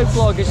out my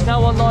vlog. It's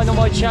now online on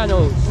my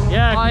channel.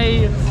 Yeah,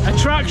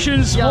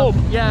 Attractions Hub.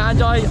 Yeah,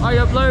 and I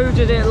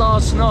uploaded it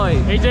last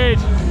night. He did.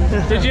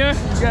 Did you?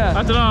 Yeah.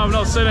 I don't know, I've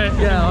not seen it.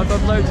 Yeah, I've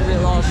uploaded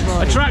it last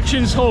night.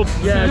 Attractions Hub.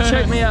 Yeah,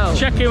 check me out.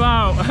 Check him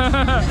out.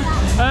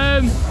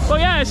 But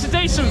yeah, it's a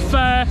decent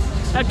fair.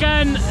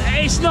 Again,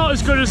 it's not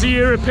as good as the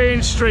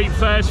European street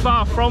fair, it's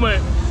far from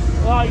it.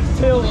 Like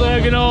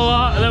Tilburg and all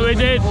that we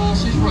did.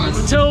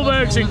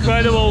 Tilburg's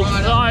incredible.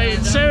 Like,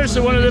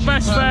 seriously, one of the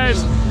best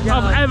fairs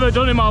I've ever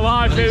done in my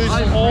life. It was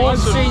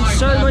awesome. I've seen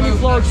so many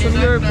vlogs from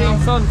European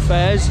fun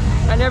fairs,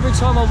 and every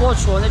time I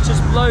watch one, it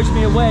just blows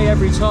me away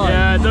every time.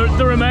 Yeah,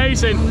 they're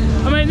amazing.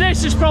 I mean,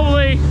 this is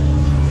probably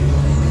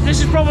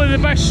the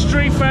best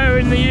street fair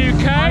in the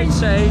UK. I'd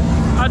say.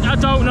 I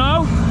don't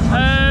know.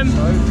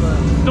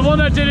 The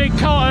one I did in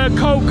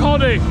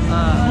Coddy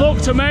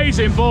looked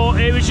amazing, but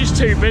it was just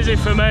too busy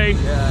for me.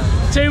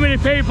 Yeah. Too many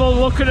people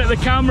looking at the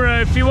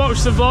camera. If you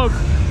watch the vlog,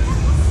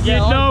 you'd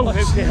know.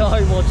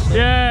 I watched it.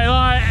 Yeah,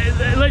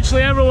 like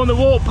literally everyone that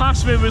walked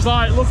past me was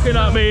like looking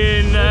at me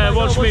and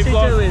watching me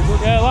vlog.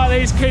 Yeah, like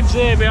these kids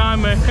here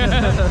behind me.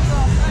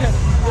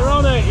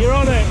 You're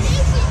on it.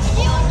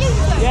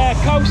 Yeah,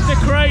 Coaster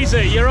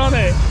Crazy. You're on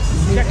it.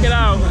 Check it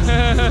out.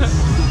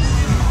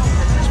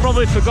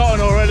 Probably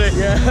forgotten already.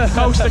 Yeah.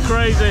 Coaster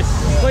Crazy.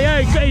 But yeah,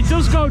 it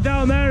does go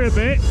down there a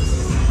bit.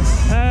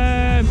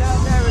 Down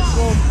there it's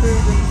called food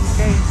and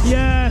games.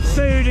 Yeah,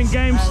 food and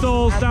game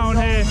stalls down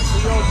here.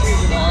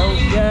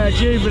 Yeah,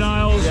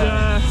 juveniles,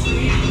 yeah.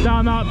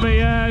 Down that bit,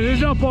 yeah.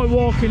 There's no point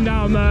walking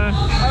down there.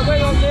 I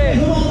went on this.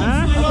 Huh?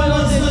 I went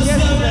on this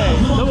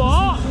yesterday. The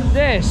what?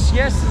 This,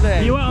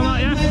 yesterday. You went on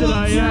that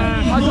yesterday,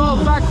 yeah. I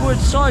got a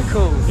backwards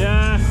cycle.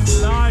 Yeah,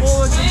 nice.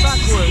 Forwards and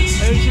backwards.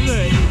 Who's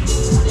it?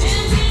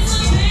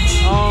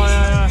 Oh,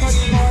 yeah,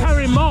 yeah.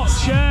 Harry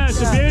Motts, yeah,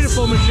 it's a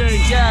beautiful machine.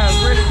 Yeah,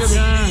 really good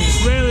Yeah,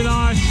 machine. really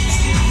nice.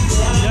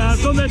 Yeah,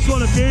 I've done this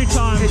one a few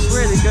times. It's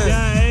really good.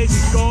 Yeah, it is.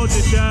 It's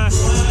gorgeous, yeah.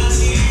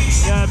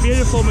 Yeah,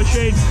 beautiful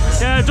machine.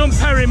 Yeah, I've done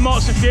Perry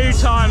Motts a few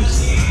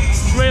times.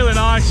 It's really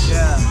nice.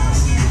 Yeah.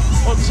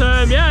 But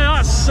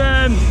yeah,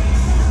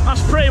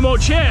 that's pretty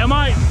much it. I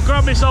might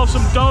grab myself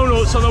some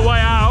donuts on the way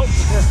out.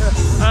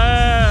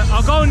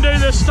 I'll go and do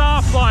the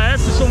star flyer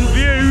for some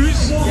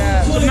views,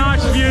 Yeah. some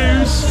nice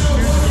views,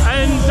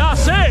 and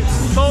that's it.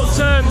 But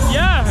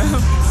yeah,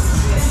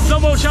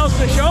 not much else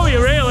to show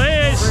you really.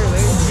 It's,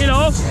 you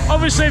know,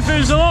 obviously if it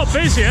was a lot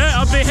busier,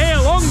 I'd be here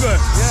longer.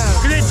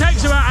 Because it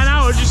takes about an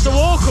hour just to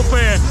walk up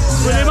here.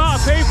 With the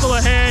amount of people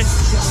are here,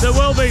 there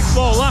will be,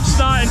 well, last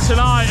night and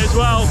tonight as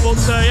well. But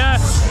yeah,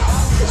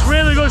 it's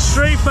really good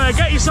street fair.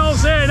 Get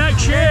yourselves here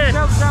next year.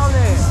 Jump down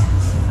here.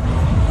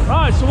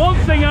 Right, so one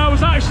thing I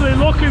was actually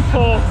looking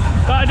for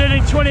that I did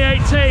in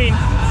 2018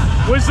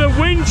 was the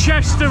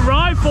Winchester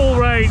rifle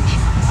range.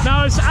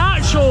 Now it's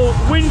actual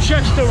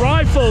Winchester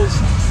rifles,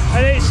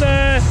 and it's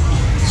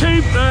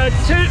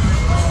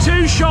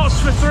two shots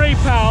for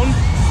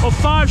 £3 or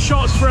 5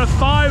 shots for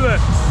 £5.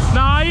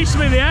 Now I used to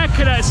be in the Air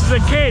Cadets as a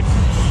kid,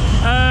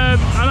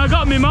 and I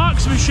got my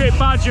marksmanship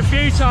badge a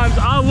few times.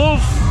 I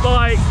love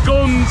like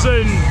guns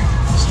and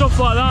stuff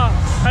like that,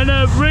 and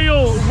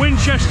real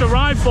Winchester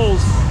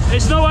rifles.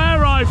 It's no air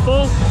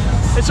rifle,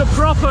 it's a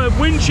proper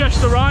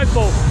Winchester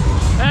rifle.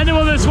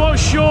 Anyone that's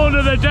watched Shaun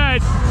of the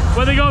Dead,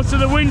 where they go to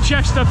the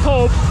Winchester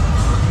pub,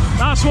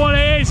 that's what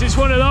it is. It's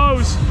one of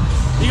those.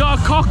 You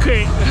gotta cock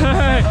it,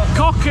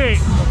 cock it.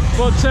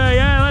 But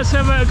yeah, let's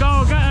have a go.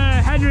 I'll get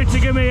Henry to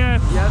give me a,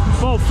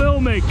 well,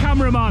 film me,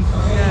 cameraman.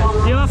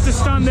 Yeah. You'll have to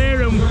stand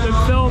here and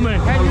film me.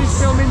 Henry's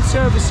filming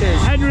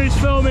services. Henry's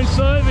filming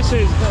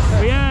services.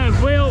 But yeah,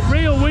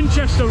 real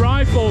Winchester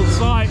rifles.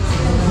 Like,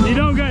 you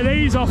don't get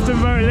these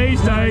often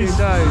these days.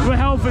 No. For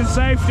health and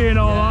safety and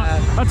all that.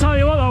 I tell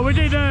you what though, we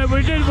did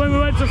when we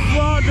went to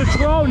Florida de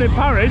Trône in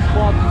Paris.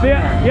 They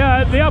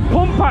had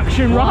pump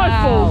action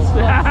rifles.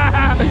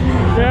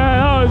 Yeah,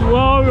 that was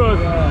well good.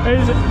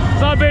 It's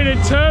like being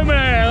in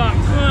Terminator, like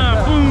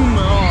boom.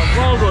 Oh,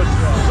 well good.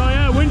 So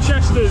yeah,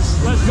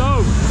 Winchesters. Let's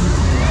go.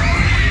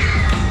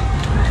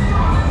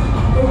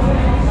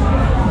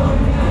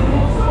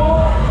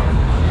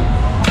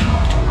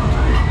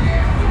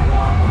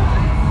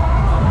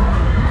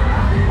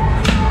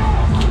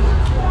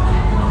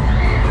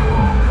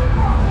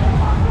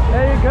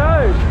 There you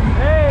go.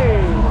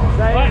 Hey.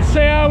 Let's see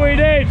how we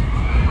did.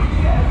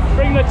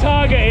 Bring the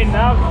target in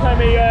now. Take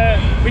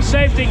me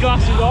safety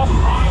glasses off.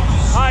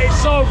 Ah,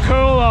 it's so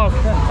cool though.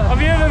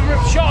 Have you ever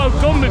shot a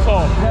gun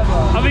before?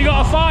 Never. Have you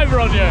got a fiver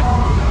on you? No,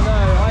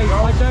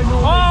 I don't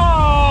know.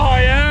 Oh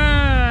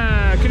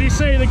yeah! Can you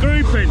see the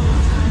grouping?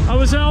 I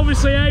was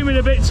obviously aiming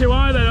a bit too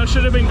high then. I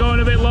should have been going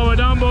a bit lower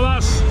down, but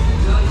that's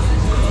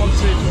 1,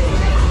 2,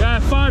 yeah,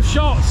 5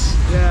 shots.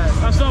 Yeah.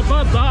 That's not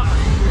bad.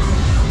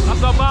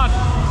 That's not bad.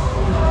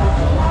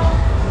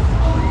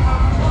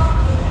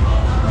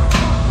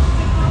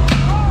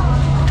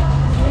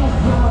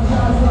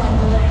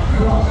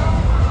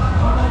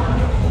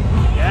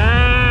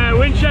 Yeah,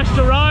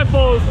 Winchester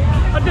rifles.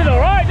 I did all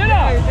right, didn't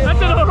I? I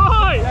did all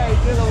right. Yeah, you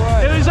did all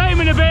right. It was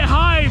aiming a bit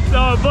high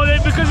though,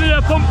 but because of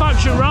the pump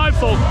action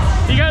rifle,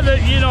 you get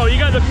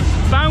the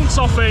bounce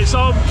off it,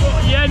 so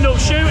you end up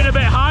shooting a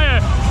bit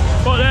higher.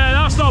 But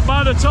that's not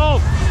bad at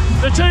all.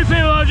 The two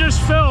people I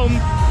just filmed,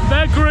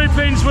 their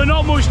groupings were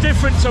not much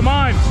different to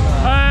mine.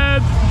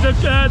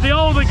 The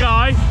older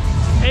guy,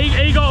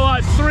 he got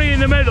like 3 in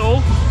the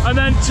middle and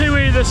then 2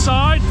 either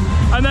side,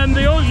 and then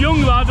the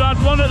young lad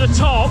had 1 at the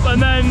top and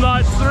then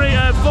like 4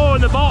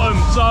 in the bottom.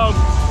 So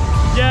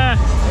yeah,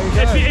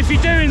 if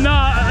you're doing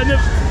that, and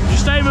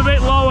just aim a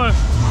bit lower.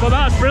 But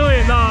that's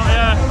brilliant, that,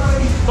 yeah.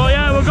 But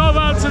yeah, we'll go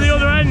back to the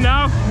other end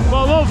now.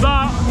 But I love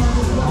that.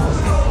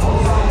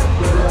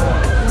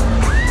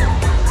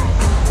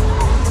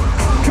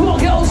 Come on,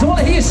 girls, I want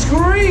to hear you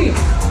scream.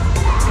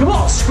 Come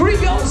on, scream,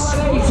 girls. To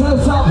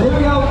the top, here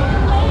we go.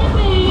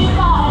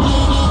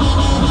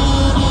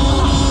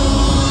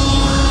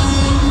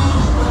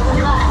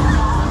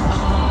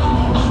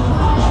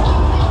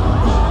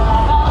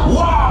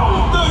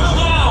 Wow,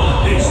 touchdown!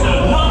 It's the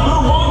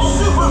 #1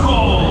 Super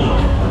Bowl!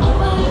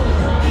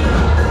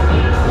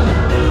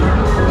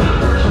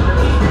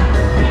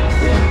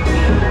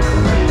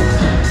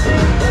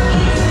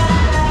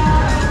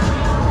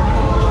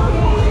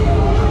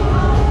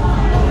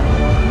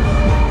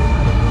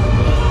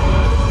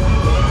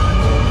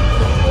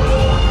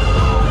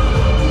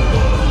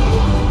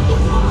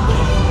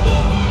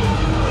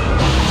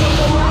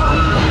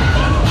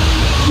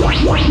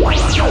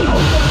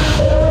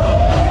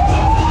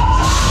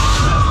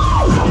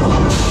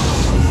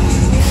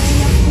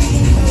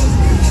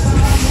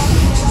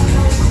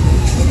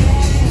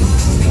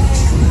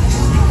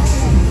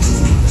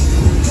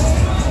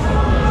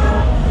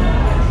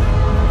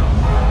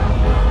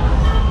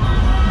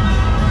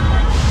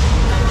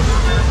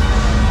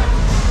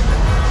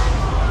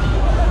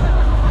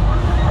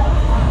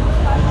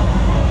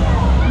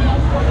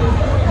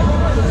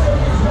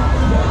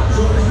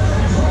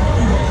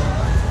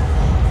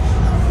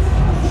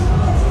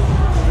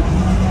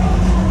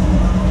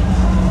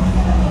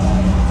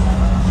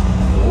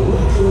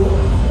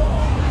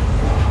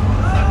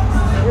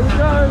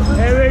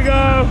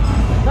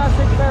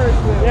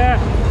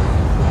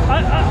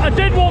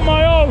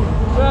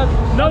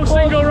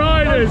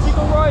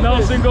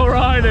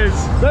 is.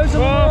 Those are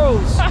the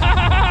rules.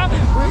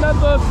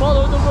 Remember,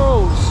 follow the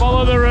rules.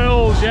 Follow the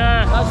rules,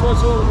 yeah. That's what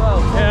it's all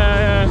about.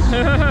 Yeah.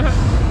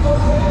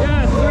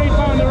 Yeah,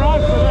 £3 a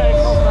ride for this.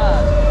 Not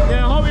bad.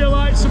 Yeah, I hope you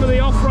like some of the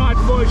off-ride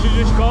footage you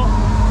just got.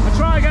 I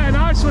try to get a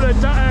nice one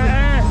of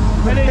air,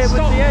 and it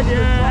stopped the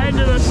end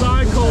of the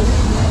cycle.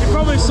 You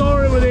probably saw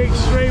it with the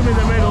extreme in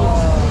the middle.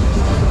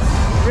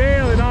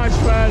 Really nice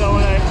fair though,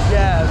 isn't it?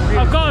 Yeah. Really.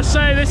 I've got to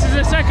say, this is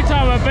the second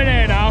time I've been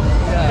here now.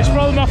 Yeah. It's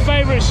probably my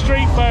favourite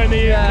street fair in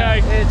the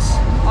UK.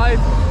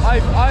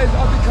 I've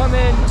been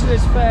coming to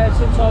this fair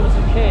since I was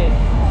a kid,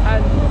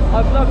 and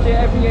I've loved it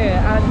every year.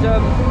 And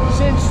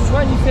since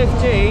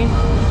 2015,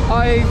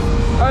 I've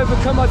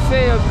overcome my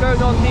fear of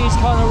going on these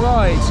kind of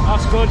rides.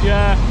 That's good,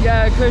 yeah.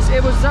 Yeah, because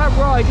it was that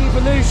ride,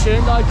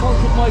 Evolution, that I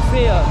conquered my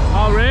fear.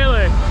 Oh,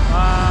 really?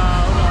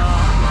 Wow.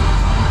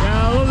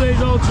 Yeah, I love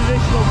these old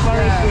traditional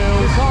Ferris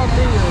wheels. You can't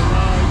beat them.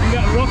 You can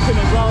get rocking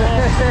as well.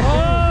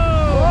 Oh!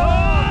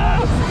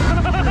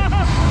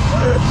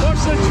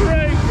 Watch the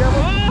tree.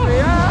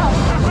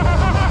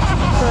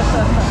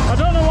 I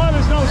don't know why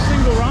there's no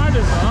single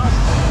riders though.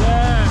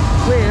 Yeah.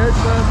 Weird,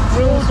 but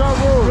rules are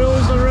rules.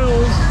 Rules are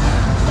rules.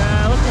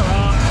 Yeah, look at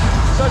that.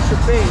 Such a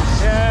beast.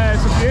 Yeah,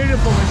 it's a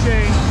beautiful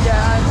machine.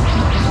 Yeah.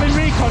 It's been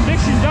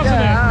reconditioned, hasn't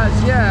it? Yeah, it has,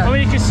 yeah. I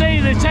mean, you can see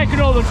they've taken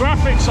all the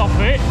graphics off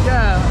it.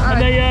 Yeah. And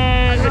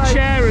the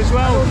chair as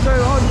well. And also,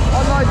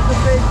 on like the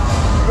big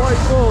white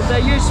board,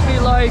 there used to be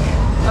like,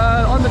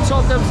 on the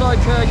top there was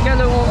like a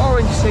yellow or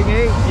orange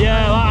thingy.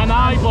 Yeah, like an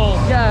eyeball.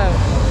 Yeah.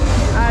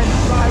 And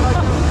like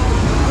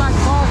black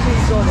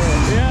markings on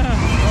it. Yeah.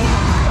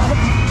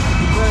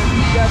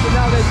 But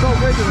now they've got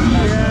rid of it.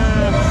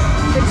 Yeah.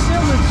 It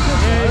still looks good.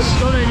 Yeah, it's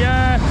stunning,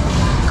 yeah.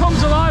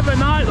 Comes alive at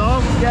night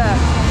though. Yeah.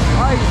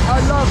 I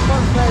love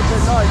fun fairs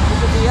at night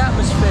because of the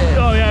atmosphere.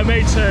 Oh yeah,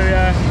 me too,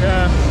 yeah.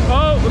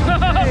 Oh!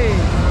 Hey,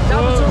 that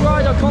was a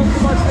ride I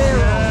conquered my fear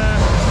of.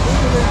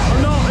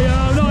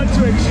 I'm not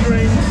into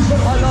extremes.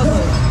 I love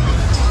it.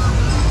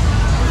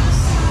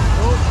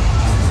 Oh.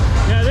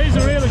 Yeah, these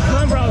are really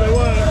clever how they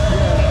work.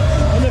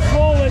 Yeah. And they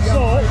fall this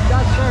up.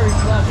 That's very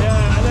clever.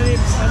 Yeah, and then he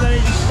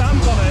just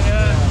stands on it,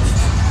 yeah.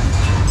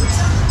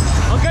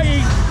 I'll get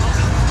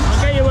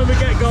you when we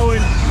get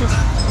going.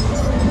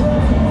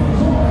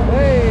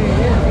 Hey,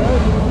 here we go.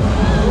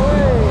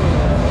 Hey.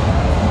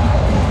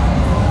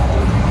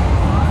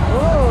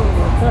 Whoa.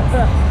 Look at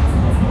it.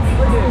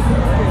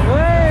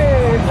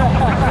 Hey.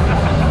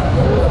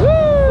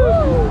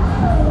 Woo.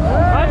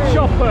 Hand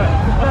chopper.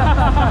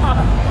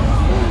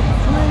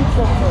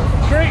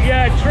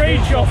 Tree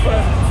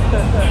chopper.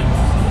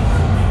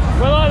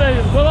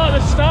 We're like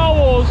the Star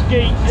Wars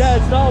geeks. Yeah,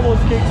 Star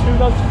Wars geeks who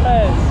loves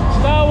fairs.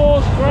 Star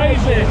Wars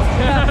crazy.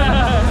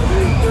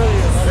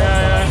 Brilliant.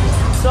 Yeah.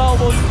 Star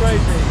Wars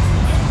crazy.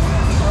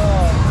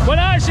 When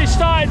I actually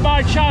started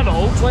my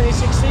channel,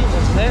 2016,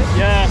 wasn't it?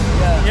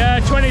 yeah,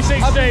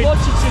 2016. I've been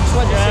watching since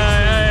 2016.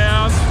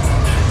 Yeah.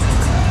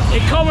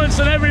 It comments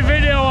on every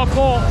video I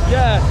put.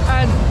 Yeah,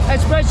 and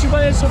especially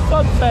when it's a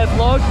fun fair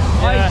vlog,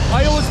 Yeah.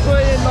 I always put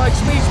in like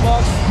speech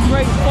marks,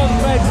 great fun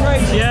fair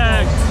crazy.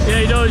 Yeah,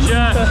 he does,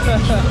 yeah.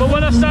 But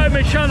when I started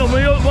my channel,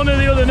 one of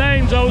the other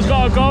names I always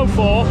got to go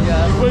for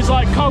was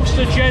like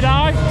Coaster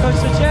Jedi.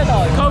 Coaster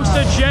Jedi.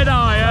 Coaster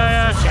Jedi,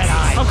 yeah.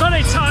 I've got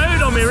it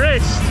tattooed on my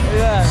wrist.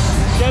 Yeah.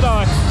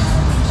 Jedi.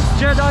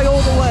 Jedi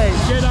all the way.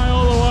 Jedi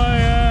all the way,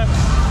 yeah.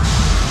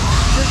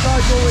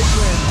 Jedi's always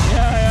win.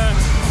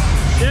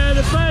 Yeah,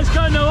 the fair's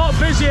getting a lot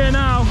busier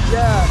now.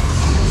 Yeah.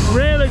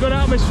 Really good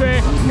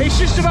atmosphere. It's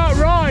just about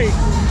right,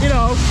 you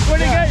know.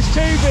 When it gets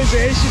too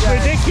busy, it's just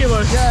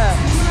ridiculous. Yeah.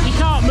 You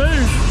can't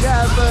move.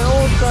 Yeah, but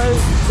also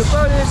the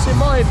bonus, in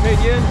my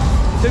opinion,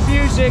 the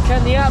music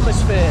and the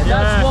atmosphere.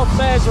 That's what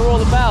fairs are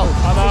all about.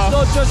 It's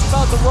not just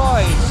about the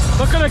rides.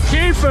 Look at the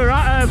queue for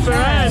air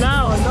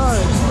now. I know.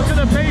 Look at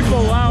the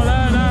people out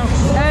there now.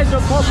 Air's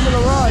a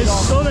popular ride.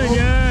 It's stunning,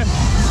 yeah.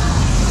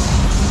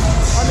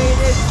 I mean,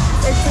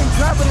 it's been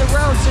travelling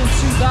around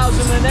since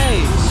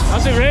 2008.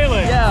 Has it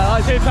really?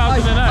 Yeah,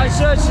 2008. I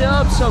searched it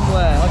up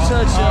somewhere. I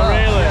searched it up.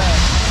 Really?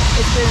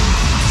 Yeah. It's been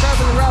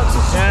travelling around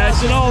since 2008. Yeah,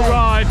 it's an old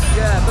ride.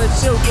 Yeah, but it's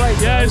still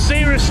great. Yeah,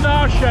 Zero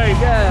Star Shape.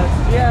 Yeah.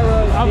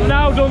 I've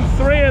now done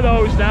 3 of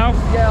those now.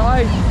 Yeah,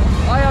 I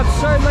have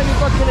so many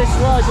bucket list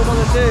rides I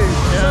want to do.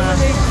 So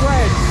many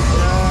threads.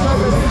 So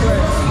many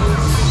threads.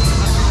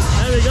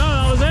 There we go,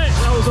 that was it.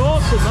 That was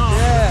awesome, that.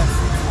 Yeah.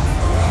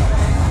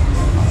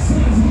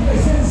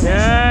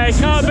 Yeah, you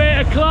can't beat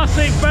a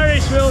classic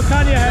Ferris wheel,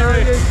 can you,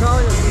 Henry?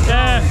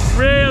 Yeah,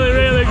 really,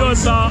 really good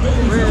that.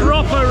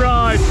 Proper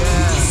ride.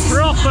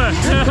 Proper.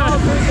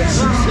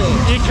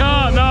 You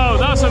can't, no,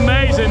 that's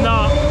amazing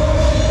that.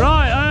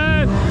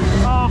 Right,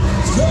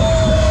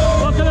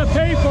 look at the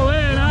people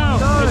here now.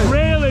 It's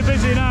really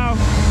busy now.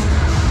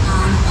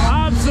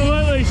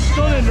 Absolutely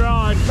stunning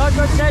ride. Like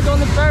I said on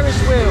the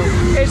Ferris wheel,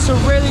 it's a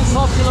really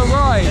popular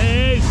ride.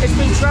 It is. It's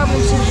been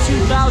travelling since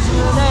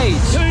 2008.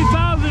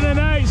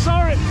 2008,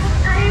 sorry.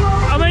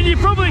 I mean, you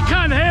probably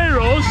can hear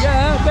us.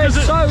 Yeah, but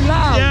it's so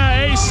loud.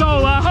 Yeah, it's so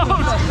loud.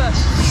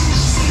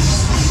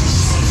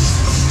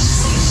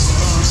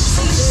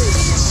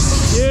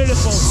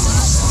 Beautiful.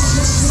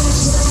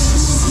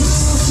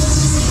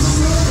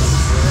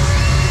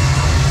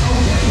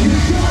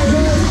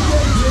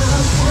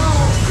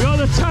 We got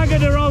the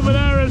Tagada over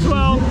there as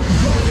well.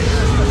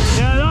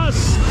 Yeah,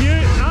 that's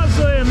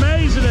absolutely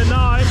amazing at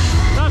night.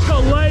 That's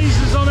got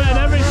lasers on it and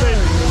everything.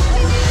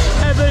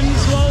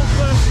 Evans,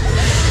 Walter.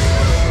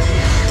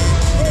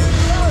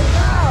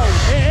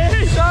 It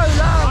is so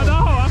loud. I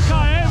know, I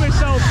can't hear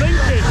myself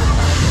thinking.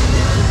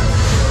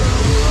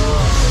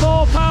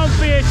 £4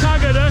 for your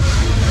Tagada.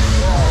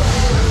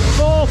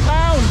 £4.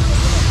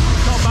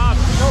 Not bad.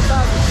 Not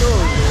bad at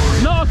all.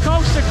 Not a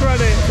coaster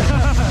credit.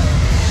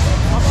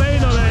 I've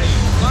been on it.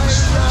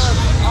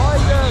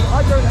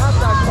 I don't have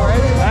that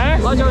credit. Eh?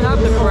 I don't have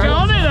the credit. Get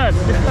on it then.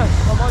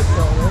 I might get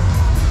on it.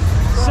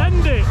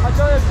 Send it. I don't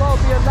know if I'll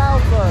be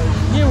allowed though.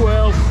 You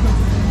will.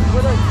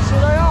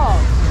 Should I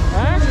ask?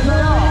 Eh? Should I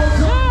ask?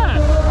 Yeah.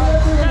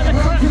 Get the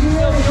cred.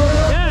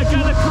 Yeah,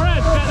 get the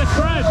cred. Get the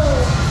cred.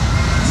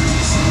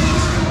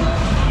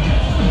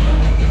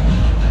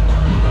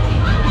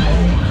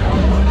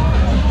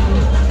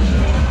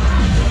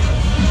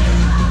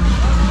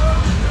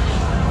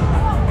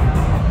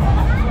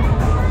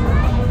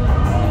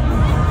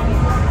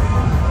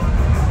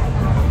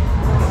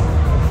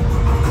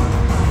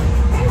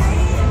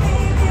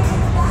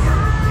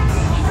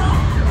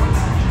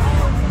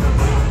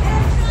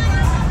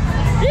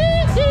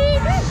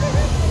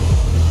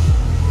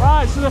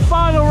 So the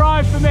final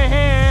ride for me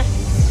here,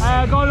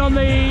 going on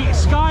the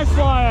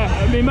Skyflyer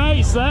and my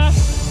mates there.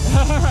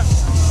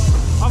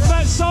 I've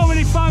met so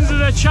many fans of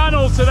the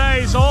channel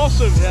today, it's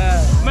awesome.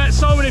 Yeah. Met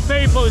so many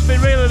people, it's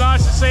been really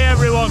nice to see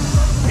everyone.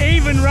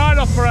 Even ride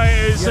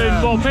operators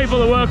and well, people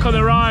that work on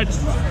the ride.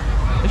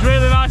 It's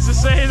really nice to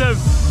see them.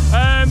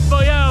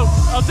 But yeah,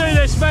 I'll do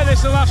this, make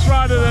this the last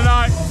ride of the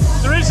night.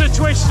 There is a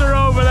twister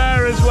over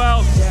there as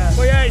well. Yeah.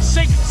 But yeah, it's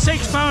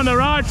 £6 a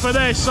ride for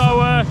this,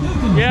 so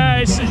yeah,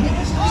 it's,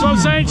 so I'm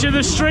saying to you,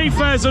 the street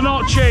fares are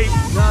not cheap.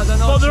 No, they're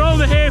not. But they're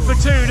only here for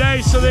 2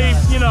 days, so they,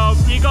 you know,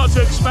 you got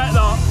to expect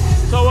that.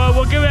 So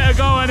we'll give it a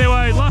go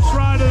anyway. Last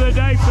ride of the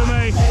day for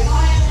me.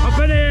 I've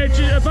been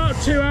here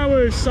about 2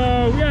 hours,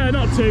 so yeah,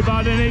 not too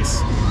bad, and it's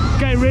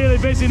getting really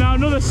busy now.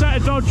 Another set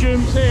of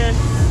dodgems here.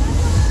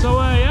 So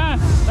yeah,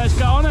 let's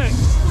get on it.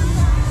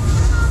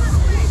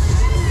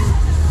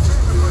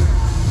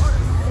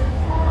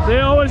 So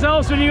it always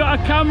helps when you got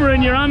a camera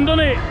in your hand,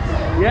 doesn't it?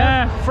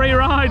 Yeah, free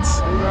rides.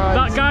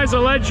 That guy's a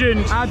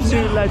legend.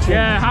 Absolute legend.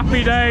 Yeah,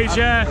 happy days,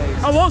 yeah.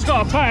 I was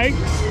got to pay,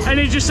 and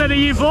he just said, are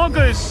you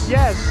vloggers?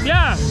 Yes.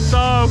 Yeah,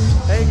 so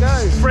there you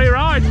go. Free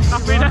ride,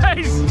 happy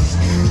days.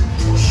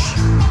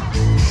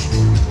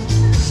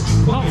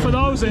 Not for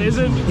those, it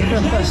isn't.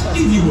 If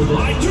you would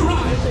like to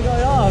ride.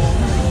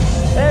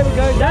 There we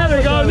go. There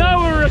we go.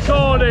 Now we're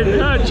recording.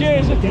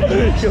 Cheers.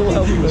 You're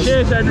welcome.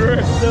 Cheers, Henry.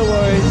 No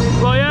worries.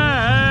 Well,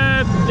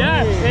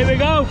 yeah, here we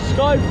go.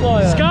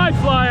 Skyflyer.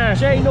 Skyflyer.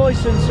 J.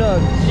 Noyce and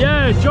Sons.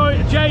 Yeah,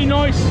 J.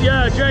 Noyce.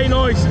 Yeah, J.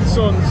 Noyce and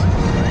Sons.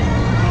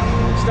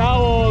 Star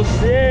Wars.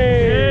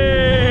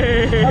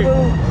 Yeah.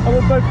 And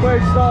we're both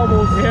wearing Star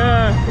Wars.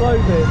 Yeah.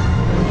 Clothing.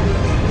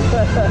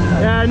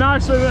 Yeah,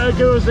 nice of it to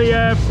give us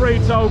the free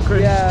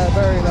token. Yeah,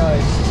 very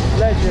nice.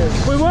 Legend.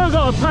 We were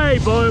going to pay,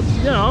 but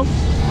you know.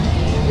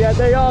 Yeah,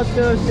 they asked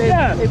us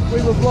if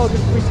we were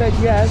vloggers. We said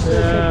yes.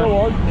 Yeah. So go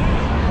on.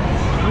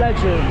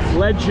 Legend.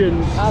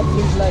 Legend.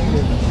 Absolute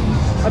legend.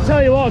 I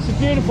tell you what, it's a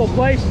beautiful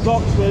place, it's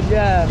Oxford.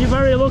 Yeah. You're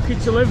very lucky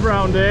to live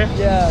around here.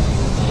 Yeah.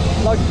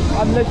 Like,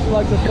 I'm literally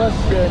like a bus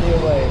journey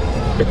away.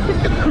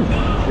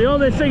 The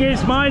only thing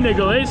is, my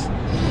niggle is,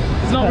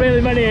 there's not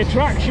really many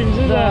attractions,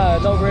 is there? No,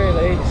 not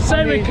really.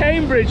 Same with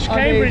Cambridge.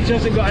 Cambridge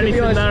hasn't got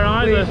anything honest, there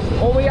either.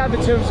 All we have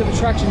in terms of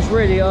attractions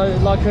really are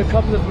like a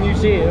couple of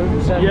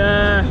museums. And,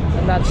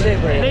 and that's it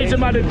really. Needs a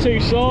Madam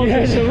Tussauds.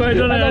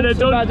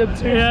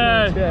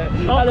 Yeah.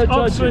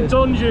 Oxford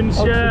Dungeons,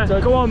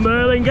 Go on,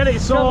 Merlin, get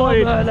it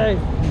sorted. Come on, Merlin.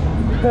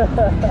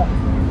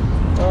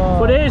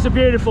 But it is a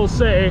beautiful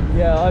city.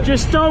 Yeah.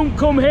 Just don't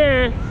come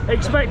here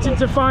expecting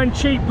to find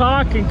cheap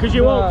parking, because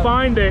you won't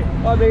find it.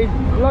 I mean,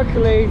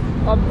 luckily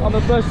I'm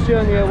a bus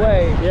journey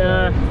away.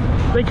 Yeah.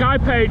 I think I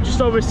paid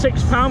just over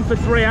 £6 for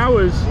 3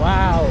 hours.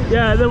 Wow.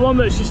 Yeah, the one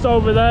that's just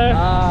over there.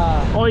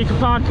 Ah. Or you can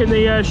park in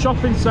the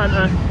shopping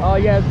centre. Oh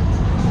yeah.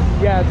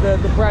 Yeah,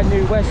 the brand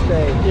new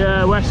Westgate.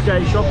 Yeah,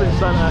 Westgate Shopping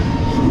Centre.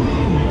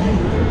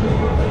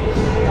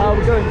 Oh,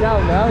 we're going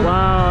down now.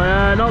 Wow,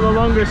 yeah, not the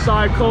longest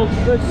cycle.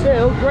 But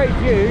still, great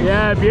views.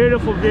 Yeah,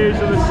 beautiful views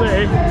of the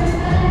city.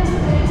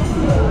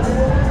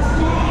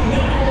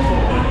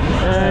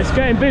 It's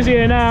getting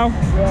busier now.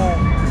 Yeah.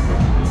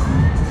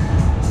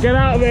 Get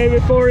out of here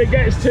before it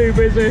gets too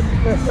busy.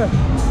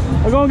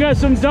 I'm going to get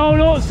some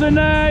donuts and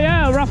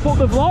yeah, I'll wrap up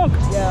the vlog.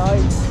 Yeah,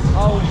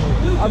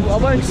 I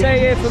won't stay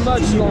here for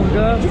much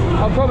longer.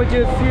 I'll probably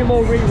do a few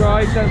more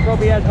re-rides and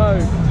probably head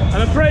home.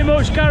 And I pretty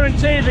much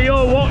guarantee that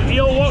you'll watch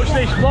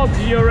this vlog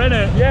because you're in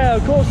it. Yeah,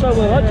 of course I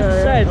will, 100%.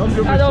 Yeah,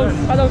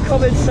 100%. I don't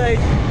come and say,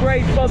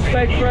 great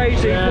Funfair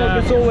crazy,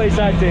 vlog is always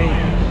Andy.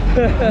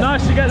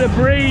 Nice to get the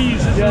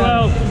breeze as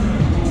well.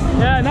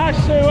 Yeah, nice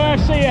to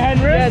see you,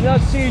 Henry. Yeah,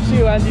 nice to see you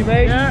too, Andy,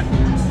 mate. Yeah.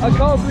 I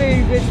can't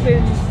believe it's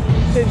been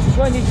since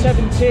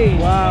 2017.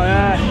 Wow,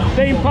 yeah.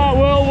 Theme Park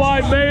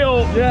Worldwide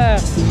Meetup. Yeah.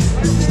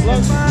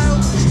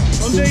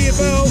 Undo your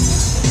belt.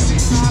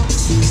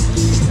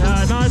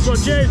 Yeah, nice one.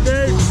 Cheers,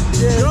 dude.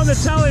 Yeah. You're on the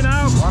telly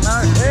now. I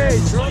know. Hey,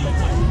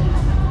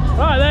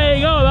 right, there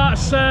you go.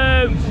 That's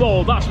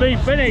well, that's me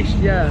finished.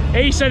 Yeah.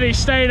 He said he's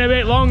staying a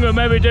bit longer,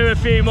 maybe do a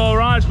few more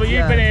rides, but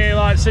you've been here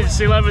like since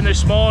 11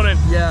 this morning.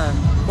 Yeah.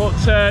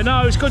 But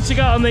no, it's good to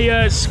get on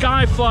the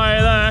Sky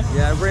Flyer there.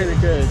 Yeah, really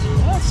good.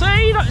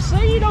 See,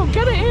 you don't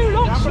get it here in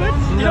Oxford.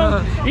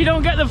 You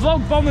don't get the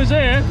vlog bombers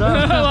here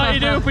like you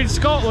do up in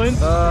Scotland.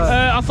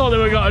 I thought they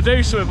were going to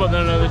do something, but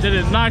no, they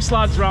didn't. Nice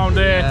lads round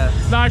here. Yeah.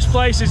 Nice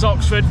places,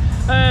 Oxford.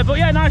 But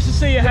yeah, nice to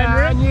see you,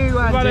 Henry. And you,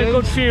 Andy. We've had a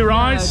good few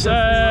rides.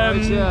 Have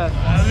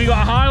you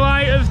got a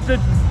highlight of the?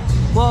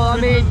 Well,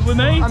 I mean, with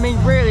me? I mean,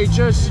 really,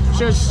 just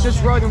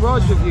riding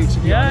rides with you, to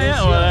be honest.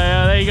 Yeah.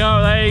 Well,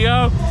 there you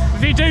go.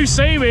 If you do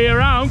see me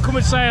around, come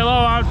and say hello.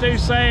 I do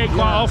say it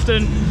quite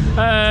often,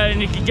 and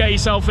you can get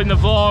yourself in the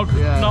vlog.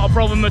 Not a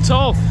problem at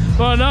all.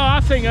 But no, I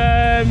think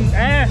Air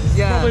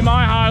probably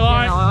my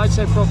highlight. Yeah, I'd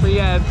say probably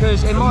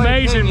because in my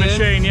amazing opinion,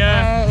 machine.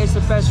 Yeah, Air is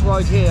the best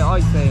ride here,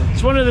 I think.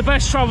 It's one of the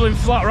best travelling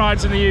flat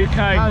rides in the UK,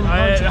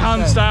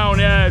 hands down.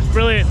 Yeah, it's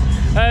brilliant.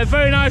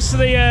 Very nice to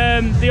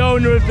the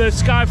owner of the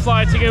Sky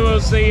Flyer to give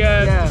us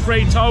the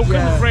free token,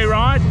 the free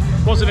ride.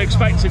 Wasn't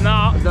expecting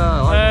that.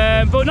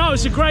 No, but no,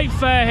 it's a great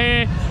fair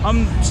here.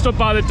 I'm stood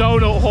by the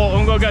donut hut.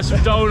 I'm gonna get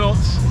some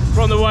donuts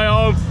from the way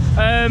home.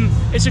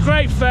 It's a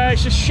great fair.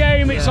 It's a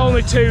shame it's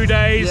only 2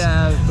 days.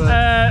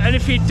 And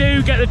if you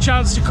do get the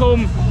chance to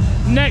come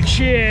next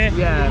year,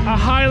 I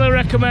highly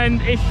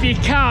recommend, if you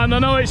can. I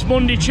know it's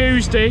Monday,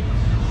 Tuesday.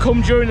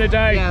 Come during the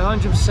day. Yeah,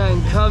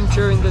 100%. Come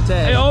during the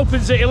day. It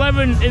opens at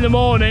 11 in the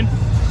morning.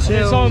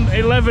 It's on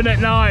 11 at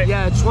night.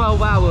 Yeah,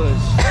 12 hours.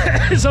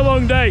 It's a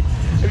long day.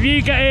 If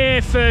you get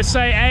here for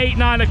say 8,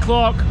 9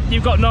 o'clock,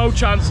 you've got no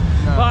chance.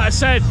 No. Like I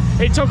said,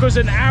 it took us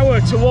an hour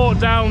to walk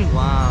down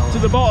to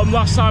the bottom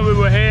last time we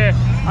were here,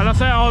 and I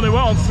think I only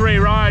went on 3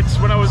 rides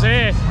when I was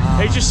here.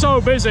 It's just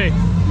so busy.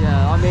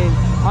 Yeah, I mean,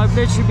 I've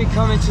literally been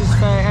coming to this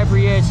fair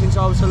every year since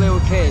I was a little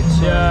kid.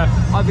 So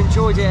I've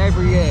enjoyed it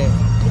every year.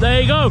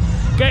 There you go.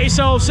 Get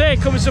yourselves here,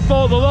 come and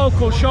support the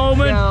local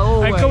showman,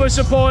 and come and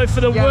support it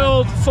for the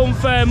World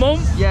Funfair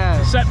Month,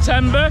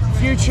 September.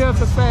 Future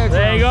for Fairgrounds.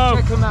 There you go.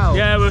 Check them out.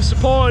 Yeah, we're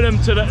supporting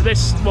them to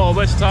this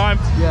time.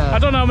 I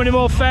don't know how many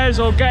more fairs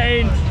I'll get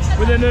in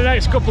within the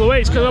next couple of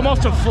weeks, because I'm off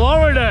to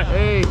Florida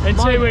in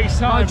 2 weeks'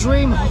 time.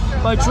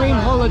 My dream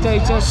holiday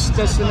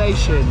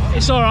destination.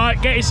 It's all right.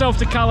 Get yourself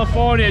to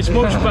California. It's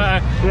much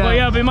better. But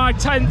yeah, it'll be my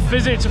 10th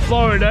visit to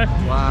Florida,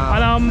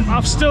 and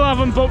I still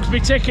haven't booked my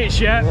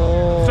tickets yet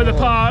for the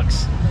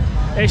parks.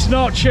 It's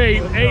not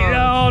cheap.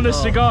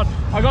 Honest to God,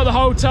 I got the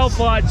hotel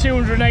for like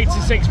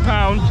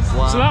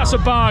 £286, so that's a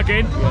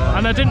bargain.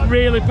 And I didn't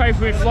really pay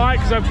for my flight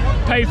because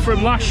I paid for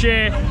them last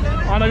year,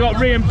 and I got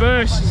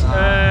reimbursed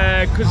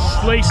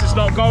because Lisa's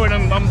not going.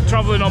 I'm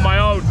travelling on my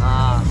own.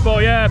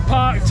 But yeah,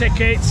 park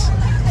tickets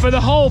for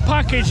the whole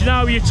package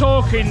now, you're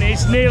talking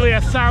it's nearly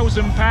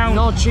 £1,000.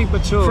 Not cheap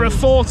at all for a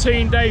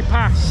 14-day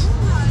pass.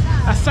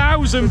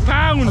 £1,000.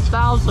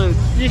 1,000.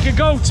 You could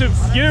go to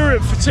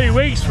Europe for 2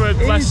 weeks for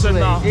less than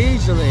that.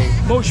 Easily.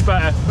 Much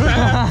better.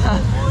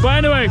 But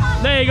anyway,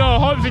 there you go. I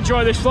hope you've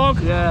enjoyed this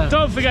vlog.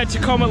 Don't forget to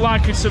comment,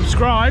 like and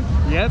subscribe.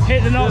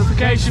 Hit the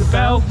notification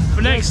bell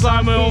for next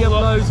time I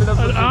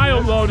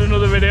upload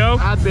another video.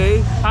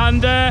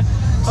 And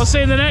I'll see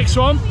you in the next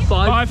one.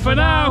 Bye for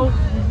now.